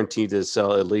guaranteed to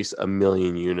sell at least a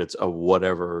million units of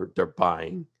whatever they're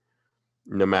buying,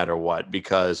 no matter what,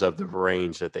 because of the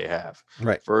range that they have.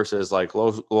 Right. Versus like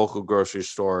local grocery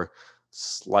store,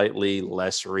 slightly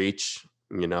less reach.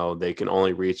 They can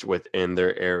only reach within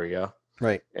their area.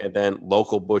 Right. And then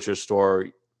local butcher store,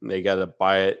 they got to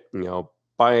buy it,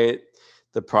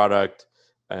 the product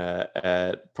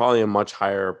at probably a much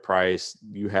higher price.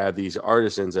 You have these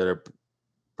artisans that are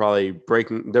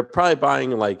they're probably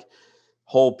buying like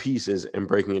whole pieces and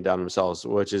breaking it down themselves,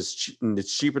 which is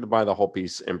it's cheaper to buy the whole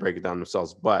piece and break it down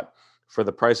themselves. But for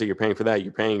the price that you're paying for that,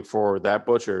 you're paying for that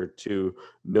butcher to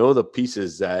know the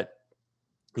pieces that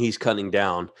he's cutting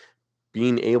down,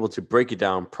 being able to break it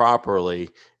down properly,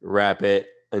 wrap it,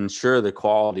 ensure the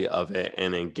quality of it,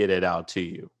 and then get it out to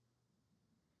you.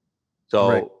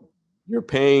 Right. So you're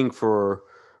paying for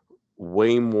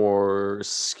way more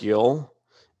skill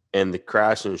and the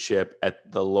craftsmanship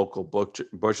at the local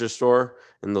butcher store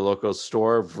and the local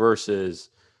store versus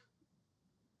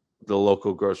the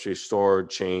local grocery store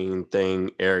chain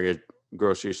thing, area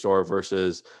grocery store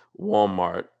versus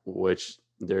Walmart, which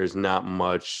there's not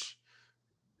much.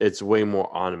 It's way more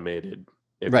automated,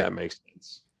 if Right. that makes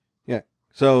sense. Yeah.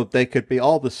 So they could be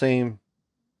all the same.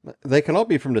 They can all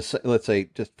be from let's say,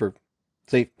 just for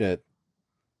safe, they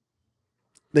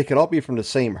could all be from the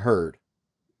same herd.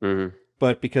 Mm-hmm.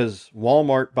 But because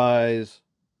Walmart buys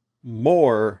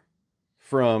more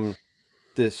from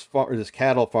this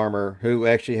cattle farmer who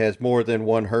actually has more than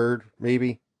one herd,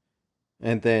 maybe,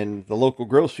 and then the local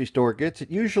grocery store gets it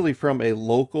usually from a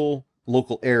local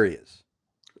areas,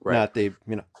 Right. not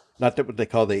not that what they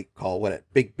call what it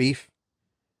big beef,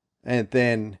 and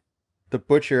then the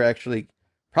butcher actually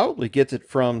probably gets it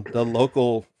from the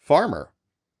local farmer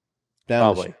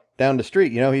down the Probably. down the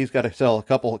street. He's got to sell a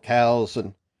couple of cows,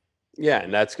 and Yeah,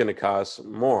 and that's going to cost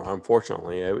more,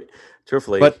 unfortunately.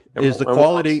 Truthfully, but and, and we're also,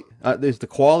 is the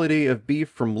quality of beef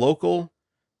from local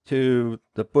to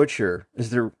the butcher, is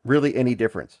there really any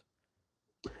difference?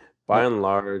 by and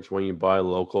large, when you buy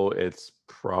local, it's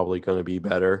probably going to be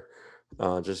better,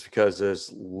 just because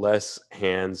there's less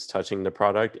hands touching the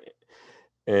product.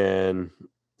 And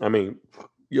I mean,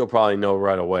 you'll probably know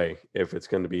right away if it's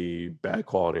going to be bad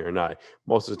quality or not.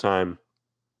 Most of the time,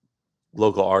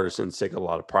 local artisans take a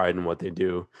lot of pride in what they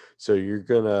do. So you're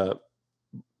going to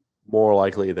more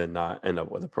likely than not end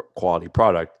up with a quality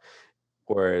product.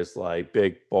 Whereas like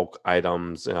big bulk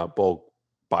items, bulk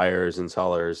buyers and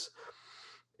sellers,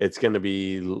 it's going to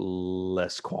be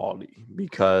less quality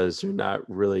because you're not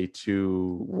really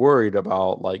too worried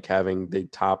about like having the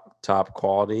top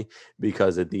quality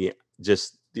because of the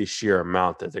sheer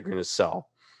amount that they're going to sell.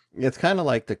 It's kind of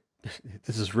like the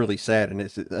this is really sad, and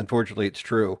it's unfortunately it's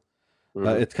true. Hmm.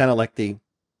 It's kind of like the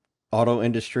auto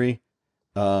industry.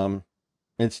 Um,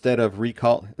 Instead of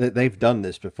recall, they've done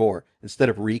this before. Instead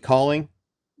of recalling,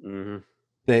 Hmm.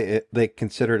 they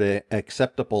considered an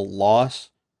acceptable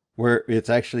loss, where it's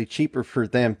actually cheaper for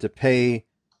them to pay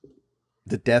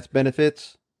the death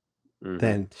benefits Hmm.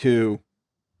 than to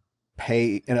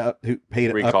pay to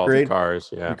Recall the upgrade, cars,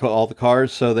 yeah. recall all the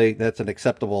cars. So that's an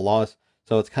acceptable loss.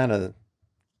 So it's kind of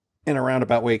in a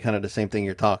roundabout way, kind of the same thing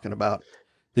you're talking about.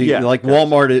 Yeah, Like because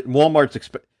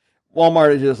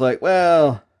Walmart is just like,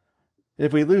 well,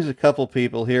 if we lose a couple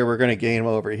people here, we're going to gain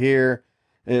them over here.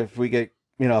 If we get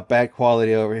bad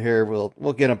quality over here, we'll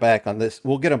get them back on this.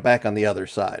 We'll get them back on the other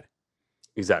side.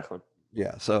 exactly.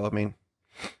 Yeah. So I mean,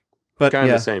 but Kind of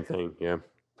the yeah, same thing, yeah.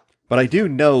 but I do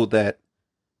know that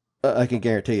I can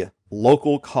guarantee you,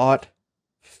 local caught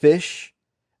fish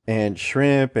and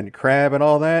shrimp and crab and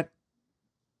all that,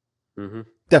 Hmm.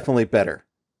 definitely better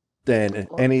than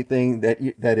anything that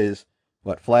is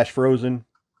what flash frozen.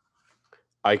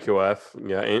 IQF,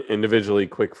 yeah, individually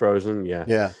quick frozen, yeah.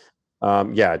 Yeah,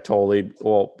 Yeah, totally.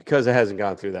 Well, because it hasn't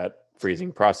gone through that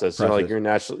freezing process, like process. you're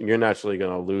naturally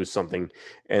going to lose something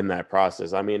in that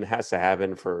process. I mean, it has to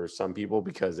happen for some people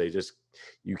because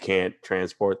you can't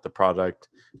transport the product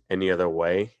any other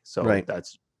way, so Right.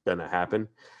 that's going to happen.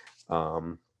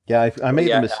 Um, Yeah, I But made the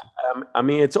yeah, mis- I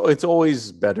mean, it's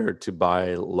always better to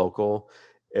buy local.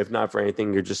 If not for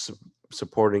anything, you're just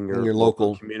supporting your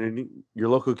local. your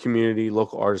local community,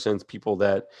 local artisans, people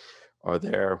that are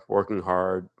there working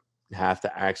hard, have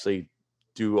to actually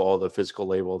do all the physical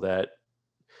labor that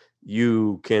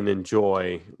you can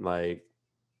enjoy. Like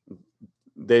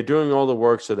they're doing all the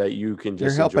work so that you can You're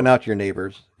just enjoy. helping out your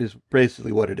neighbors is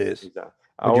basically what it is. Exactly.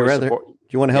 I Would you always rather? support. Do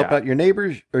you want to help Yeah, out your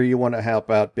neighbors or you want to help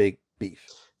out big beef?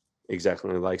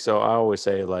 exactly. Like so, I always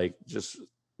say like just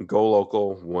go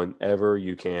local whenever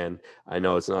you can. I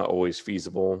know it's not always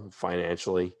feasible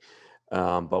financially,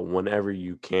 but whenever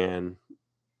you can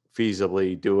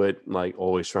feasibly do it, like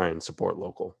always try and support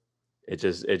local. It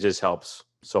just helps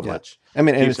so Yeah, much. I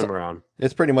mean, and Keeps them around.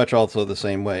 it's pretty much also the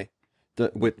same way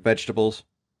with vegetables.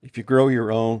 If you grow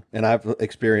your own, and I've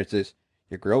experienced this,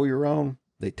 you grow your own,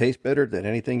 they taste better than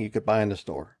anything you could buy in the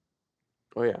store.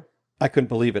 Oh yeah. I couldn't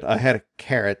believe it. I had a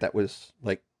carrot that was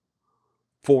like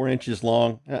 4 inches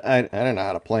long. I don't know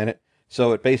how to plant it,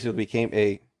 so it basically became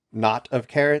a knot of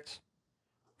carrots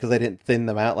because I didn't thin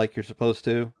them out like you're supposed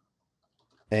to,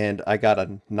 and I got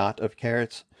a knot of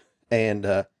carrots, and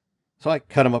so I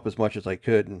cut them up as much as I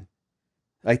could, and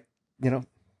I, you know,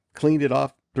 cleaned it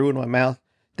off, threw it in my mouth.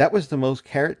 That was the most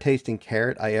carrot tasting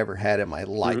carrot I ever had in my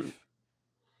Mhm. life.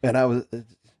 And I was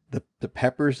the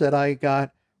peppers that I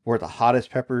got were the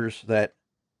hottest peppers that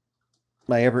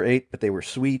I ever ate, but they were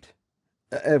sweet.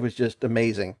 It was just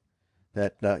amazing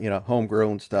that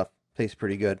homegrown stuff tastes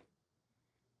pretty good.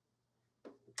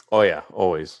 Oh yeah,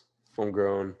 always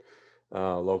homegrown,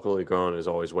 locally grown is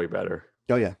always way better.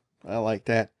 Oh yeah, I like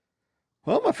that.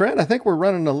 Well, my friend, I think we're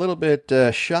running a little bit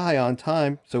shy on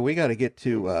time, so we got to get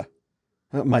to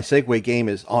my Segway game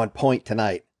is on point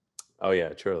tonight. Oh yeah,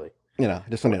 truly. I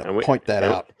just wanted to And we point that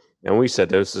and, out. and we said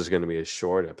this is going to be a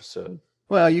short episode.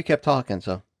 Well, you kept talking,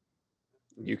 so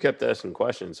You kept asking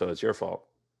questions, so it's your fault.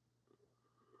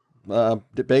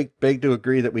 beg to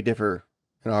agree that we differ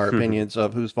in our opinions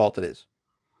of whose fault it is.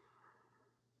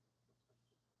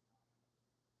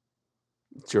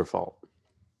 It's your fault.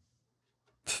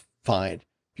 Fine,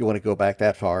 if you want to go back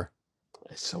that far.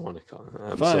 I still want to call.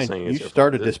 I'm still Fine, saying you it's your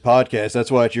started fault. this podcast.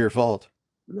 That's why it's your fault.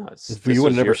 No, If this you would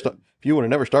was have never your. if you would have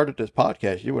never started this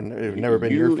podcast, it would have never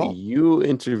been your fault. You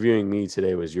interviewing me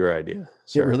today was your idea, It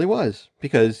sir. really was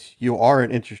because you are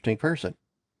an interesting person.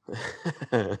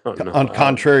 Oh, no,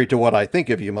 Contrary to what I think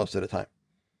of you most of the time.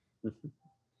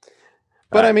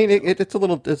 But I mean, it's a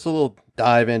little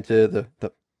dive into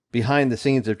the behind the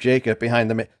scenes of Jacob, behind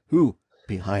the maker.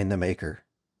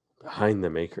 behind the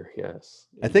maker. Yes,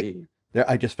 I think indeed. there.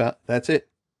 I just found that's it.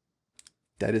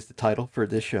 That is the title for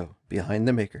this show, Behind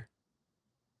the Maker.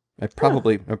 I'm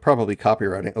probably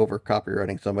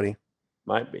copywriting somebody.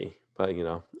 Might be, but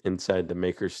inside the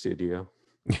maker studio.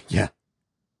 Yeah.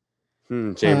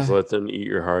 James, let them eat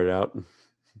your heart out.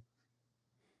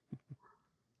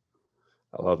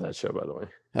 I love that show, by the way.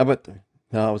 How about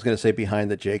no? I was going to say Behind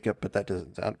the Jacob, but that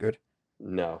doesn't sound good.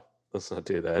 No, let's not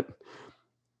do that.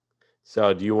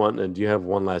 So, do you have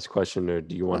one last question, or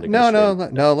do you want to go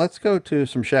No. Let's go to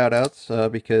some shout outs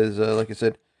because, like I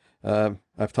said,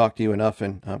 I've talked to you enough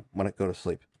and I want to go to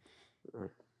sleep.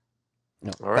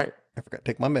 No, all right. I forgot to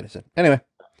take my medicine. Anyway,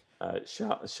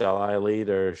 shall I lead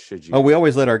or should you? oh, we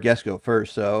always let our guests go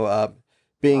first. So,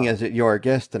 being as you're our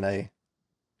guest tonight,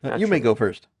 you may go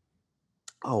first.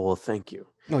 Oh well, thank you.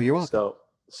 Oh, you're welcome.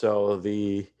 So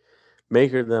the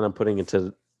maker that I'm putting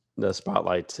into the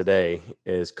spotlight today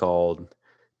is called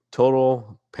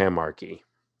Total Panmarchy.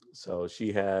 So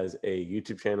she has a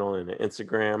YouTube channel and an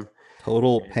Instagram.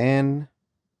 Total Pan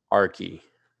Archy.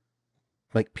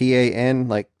 Like PAN,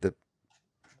 like the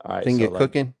thing you're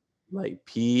cooking? Like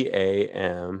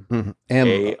PAM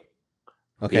M.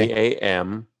 Okay.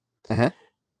 PAM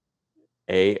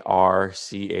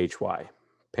ARCHY.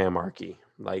 Panmarchy.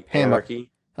 Like anarchy.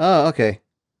 Oh, okay.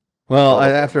 Well,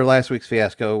 after last week's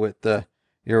fiasco with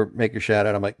your make your shout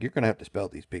out, I'm like, you're gonna have to spell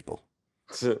these people.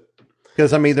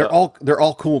 Because I mean they're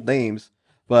all cool names,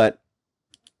 but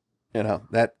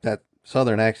that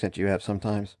southern accent you have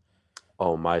sometimes.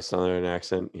 Oh, my southern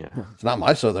accent, yeah. It's not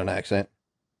my southern accent.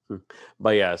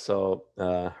 But yeah, so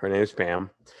her name's Pam,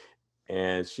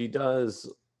 and she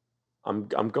does. I'm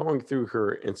going through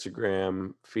her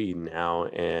Instagram feed now,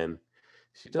 and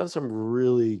she does some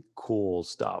really cool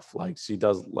stuff. Like she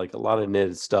does like a lot of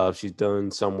knitted stuff. She's done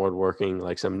some woodworking,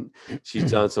 she's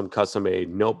done some custom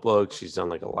made notebooks. She's done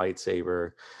like a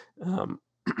lightsaber.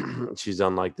 She's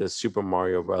done like this Super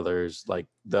Mario Brothers, like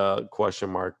the question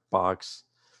mark box,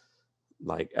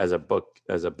 like as a book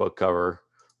cover,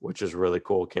 which is really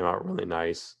cool. Came out really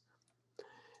nice.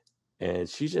 And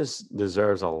she just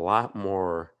deserves a lot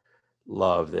more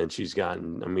love than she's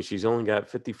gotten. I mean, she's only got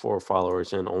 54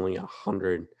 followers and only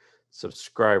 100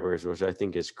 subscribers, which I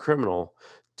think is criminal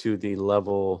to the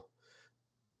level.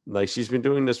 Like, she's been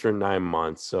doing this for 9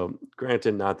 months, so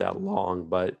granted, not that long,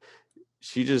 but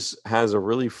she just has a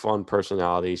really fun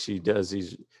personality. She does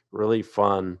these really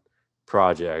fun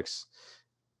projects,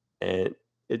 and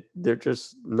they're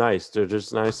just nice. They're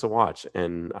just nice to watch,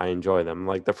 and I enjoy them.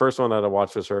 Like the first one that I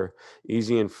watched was her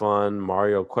easy and fun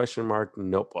Mario question mark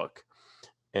notebook,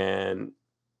 and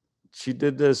she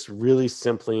did this really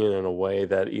simply and in a way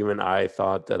that even I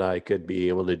thought that I could be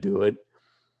able to do it,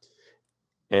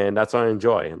 and that's what I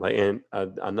enjoy. Like, and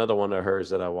another one of hers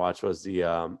that I watched was the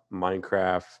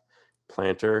Minecraft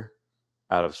planter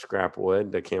out of scrap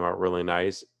wood that came out really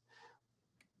nice,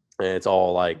 and it's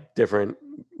all like different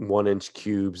 1 inch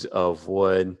cubes of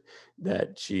wood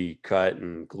that she cut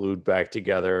and glued back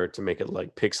together to make it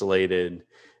like pixelated,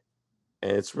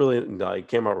 and it's really like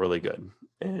came out really good.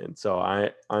 And so I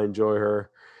enjoy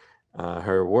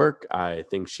her work. I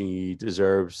think she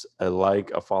deserves a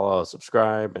like, a follow, a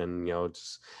subscribe, and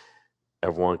just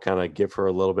everyone kind of give her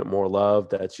a little bit more love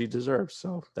that she deserves.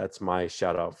 So that's my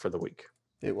shout out for the week.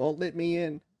 It won't let me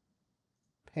in.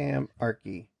 Pam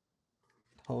Arky.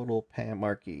 Total Pam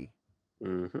Arky.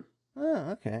 Hmm. Oh,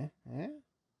 okay. Yeah.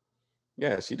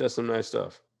 Yeah, she does some nice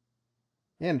stuff.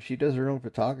 Yeah, and she does her own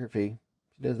photography.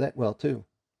 She does that well too.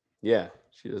 Yeah,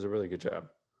 she does a really good job.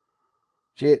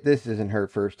 This isn't her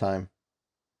first time.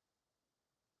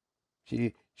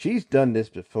 She's done this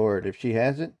before. And if she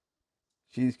hasn't,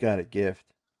 she's got a gift.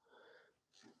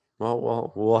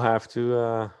 We'll have to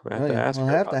Oh yeah, ask we'll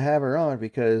her have to about. have her on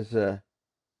because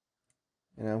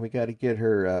we got to get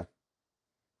her.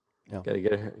 You know, Got to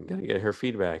get her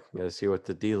feedback. Got to see what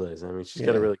the deal is. I mean, she's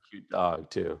got a yeah, really cute dog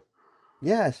too,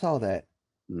 yeah, I saw that.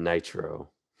 Nitro.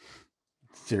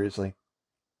 Seriously.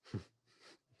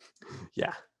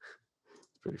 Yeah,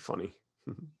 it's pretty funny.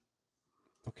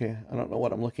 Okay, I don't know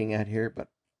what I'm looking at here, but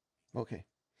okay.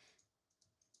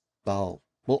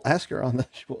 We'll ask her on the.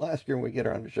 We'll ask her when we get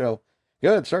her on the show.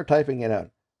 Go ahead, start typing it out.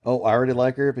 Oh, I already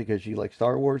like her because she likes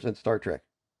Star Wars and Star Trek.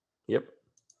 Yep.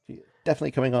 She's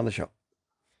definitely coming on the show.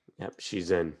 Yep.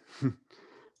 She's in.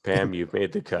 Pam, you've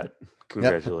made the cut. Yep.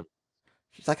 Congratulations.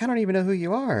 She's like, I don't even know who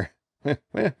you are. We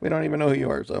don't even know who you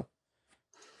are, so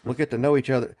we'll get to know each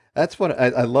other. That's what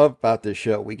I love about this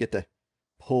show. We get to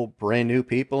pull brand new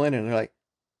people in, and they're like,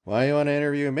 "Why do you want to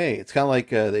interview me?" It's kind of like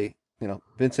the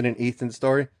Vincent and Ethan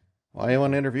story. Why do you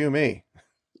want to interview me?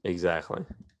 Exactly.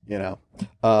 You know.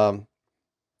 Um.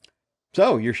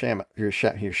 So you're sham out. I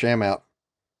sham out.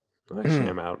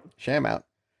 Sham out.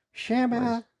 Sham Nice.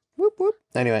 out. Whoop whoop.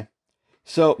 Anyway,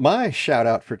 so my shout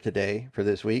out for today, for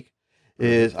this week,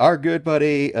 is our good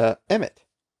buddy Emmett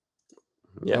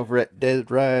Yeah. over at Dead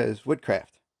Rise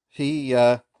Woodcraft. He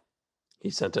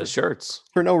sent us shirts.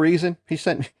 for no reason he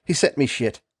sent me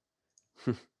shit.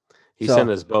 He So- sent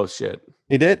us both shit.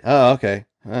 He did? Oh, okay.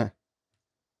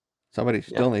 Somebody Yeah.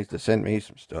 still needs to send me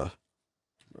some stuff.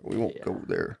 We won't Yeah. go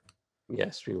there.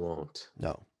 Yes, we won't.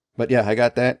 No. But yeah, I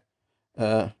got that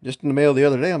just in the mail the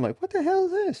other day. I'm like, what the hell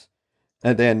is this?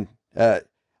 And then I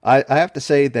have to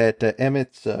say that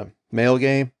Emmett's mail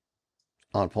game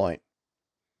on point.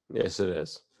 Yes, it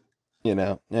is.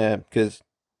 Because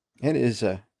and his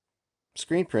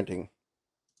screen printing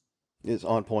is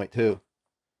on point too.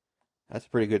 That's a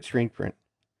pretty good screen print.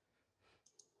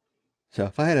 So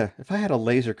if I had a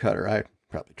laser cutter, I'd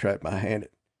probably try my hand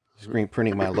at screen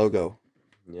printing my logo.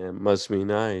 Yeah, it must be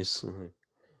nice.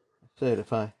 Said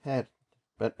if I had,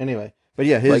 but anyway, but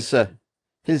yeah, his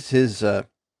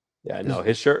Yeah, no,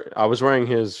 his shirt. I was wearing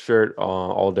his shirt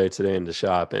all day today in the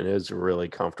shop, and it's really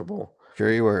comfortable.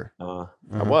 Sure you were. I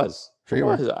Uh-huh. was. Sure I you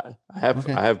were. was. I have.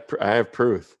 Okay. I have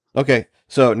proof. Okay,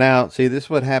 so now see this is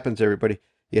what happens, everybody.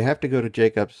 You have to go to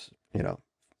Jacob's,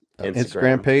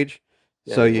 Instagram page,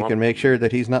 Yeah, so you you want- can make sure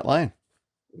that he's not lying.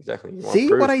 Exactly. You want See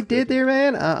proof. what I did there,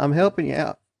 man? I'm helping you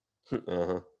out.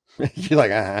 Uh-huh. You're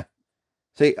like, uh-huh.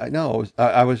 See, I know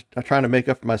I was trying to make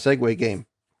up for my Segway game.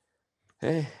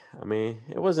 Hey, I mean,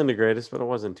 it wasn't the greatest, but it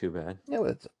wasn't too bad.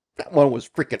 That one was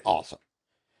freaking awesome.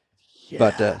 Yeah.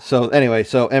 But so anyway,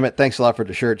 so Emmett, thanks a lot for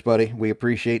the shirts, buddy. We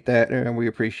appreciate that, and we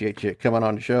appreciate you coming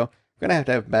on the show. We're gonna have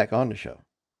to have him back on the show.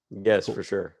 Yes, Cool. for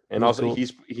sure. And Cool, also, cool.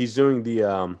 he's doing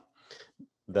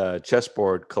the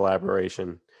chessboard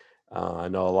collaboration. I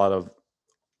know a lot of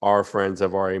our friends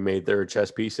have already made their chess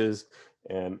pieces,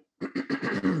 and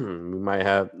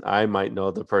I might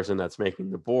know the person that's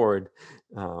making the board.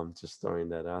 Just throwing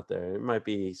that out there. It might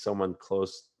be someone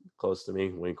close to me.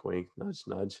 Wink, wink, nudge,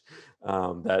 nudge.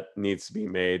 That needs to be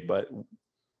made, but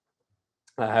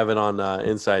I have it on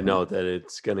Inside Note that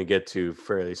it's going to get to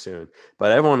fairly soon.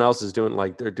 But everyone else is doing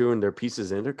they're doing their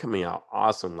pieces and they're coming out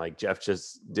awesome. Like Jeff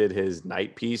just did his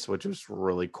night piece, which was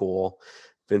really cool.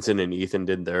 Vincent and Ethan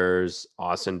did theirs.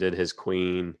 Austin did his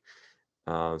queen.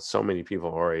 So many people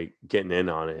are already getting in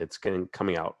on it. It's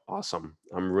coming out awesome.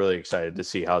 I'm really excited to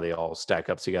see how they all stack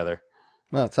up together.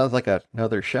 Well, it sounds like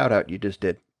another shout out you just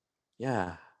did.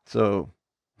 Yeah. So,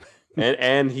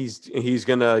 and he's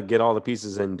gonna get all the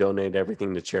pieces and donate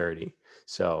everything to charity.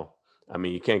 So I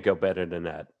mean, you can't go better than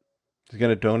that. he's going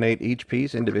to donate each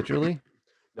piece individually?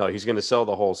 No, he's gonna sell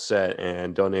the whole set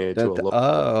and donate it to a local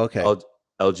okay.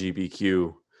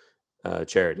 LGBTQ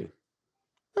charity.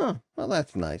 Oh, well,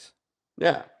 that's nice.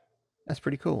 Yeah, That's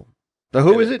pretty cool. So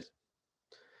who is it?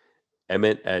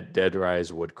 Emmett at Dead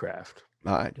Rise Woodcraft.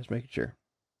 All right, just making sure.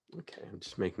 Okay, I'm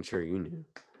just making sure you knew.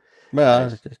 Well,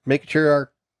 Nice. just making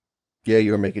sure yeah,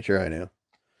 you were making sure I knew.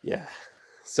 Yeah.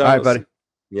 So, all right, buddy.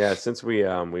 Yeah, since we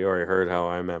already heard how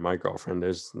I met my girlfriend,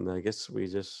 I guess we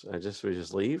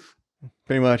just leave.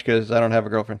 Pretty much because I don't have a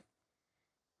girlfriend.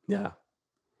 Yeah.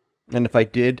 And if I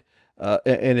did,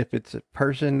 and if it's a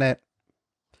person that,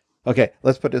 okay,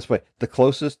 let's put it this way: the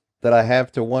closest that I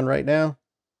have to one right now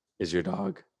is your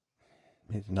dog.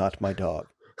 Is not my dog.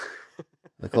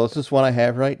 The closest one I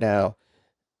have right now,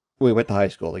 we went to high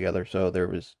school together, so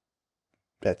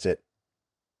that's it.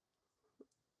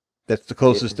 That's the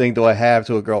closest thing do I have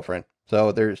to a girlfriend.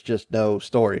 So there's just no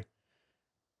story.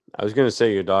 I was gonna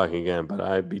say your dog again, but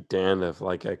I'd be damned if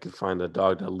I could find a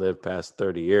dog that lived past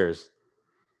 30 years.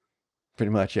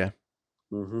 Pretty much, yeah.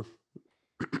 Mm-hmm.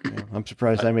 Yeah, I'm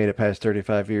surprised I made it past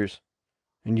 35 years.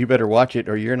 And you better watch it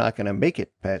or you're not going to make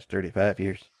it past 35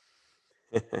 years.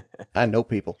 I know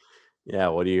people. Yeah,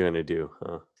 what are you going to do,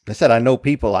 huh? I said I know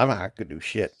people. I'm not going to do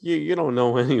shit. You don't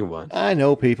know anyone. I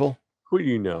know people. Who do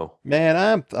you know? Man,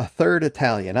 I'm a third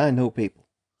Italian. I know people.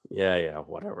 Yeah,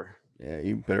 whatever. Yeah,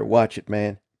 you better watch it,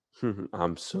 man.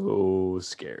 I'm so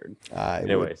scared.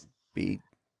 Anyways. Would be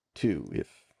too if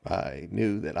I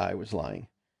knew that I was lying.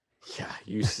 Yeah,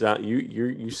 you sound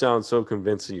you sound so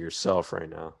convinced of yourself right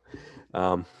now.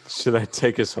 Should I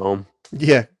take us home?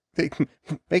 Yeah,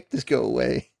 make this go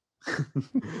away.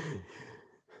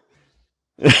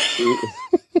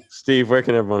 Steve, where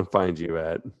can everyone find you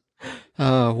at?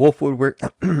 Wolf Woodworking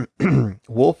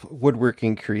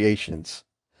Creations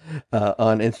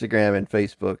on Instagram and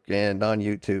Facebook and on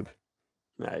YouTube.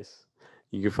 Nice.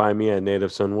 You can find me at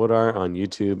Native Son Wood Art on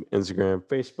YouTube, Instagram,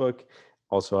 Facebook.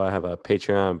 Also, I have a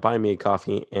Patreon, Buy Me a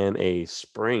Coffee, and a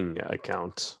Spring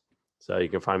account. So you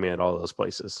can find me at all those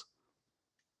places.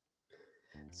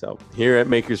 So here at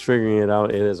Makers Figuring It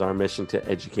Out, it is our mission to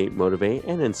educate, motivate,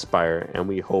 and inspire. And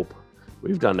we hope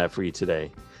we've done that for you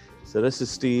today. So this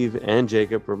is Steve and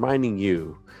Jacob reminding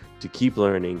you to keep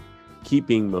learning, keep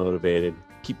being motivated,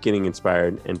 keep getting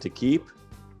inspired, and to keep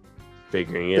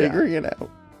figuring it out.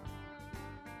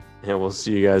 And we'll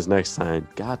see you guys next time.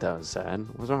 God, that was sad.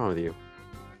 What's wrong with you?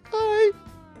 Bye.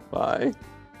 Bye.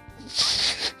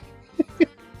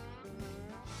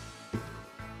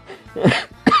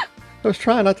 I was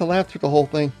trying not to laugh through the whole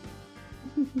thing.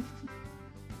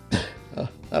 I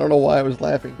don't know why I was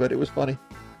laughing, but it was funny.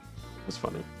 It was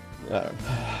funny. I don't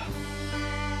know.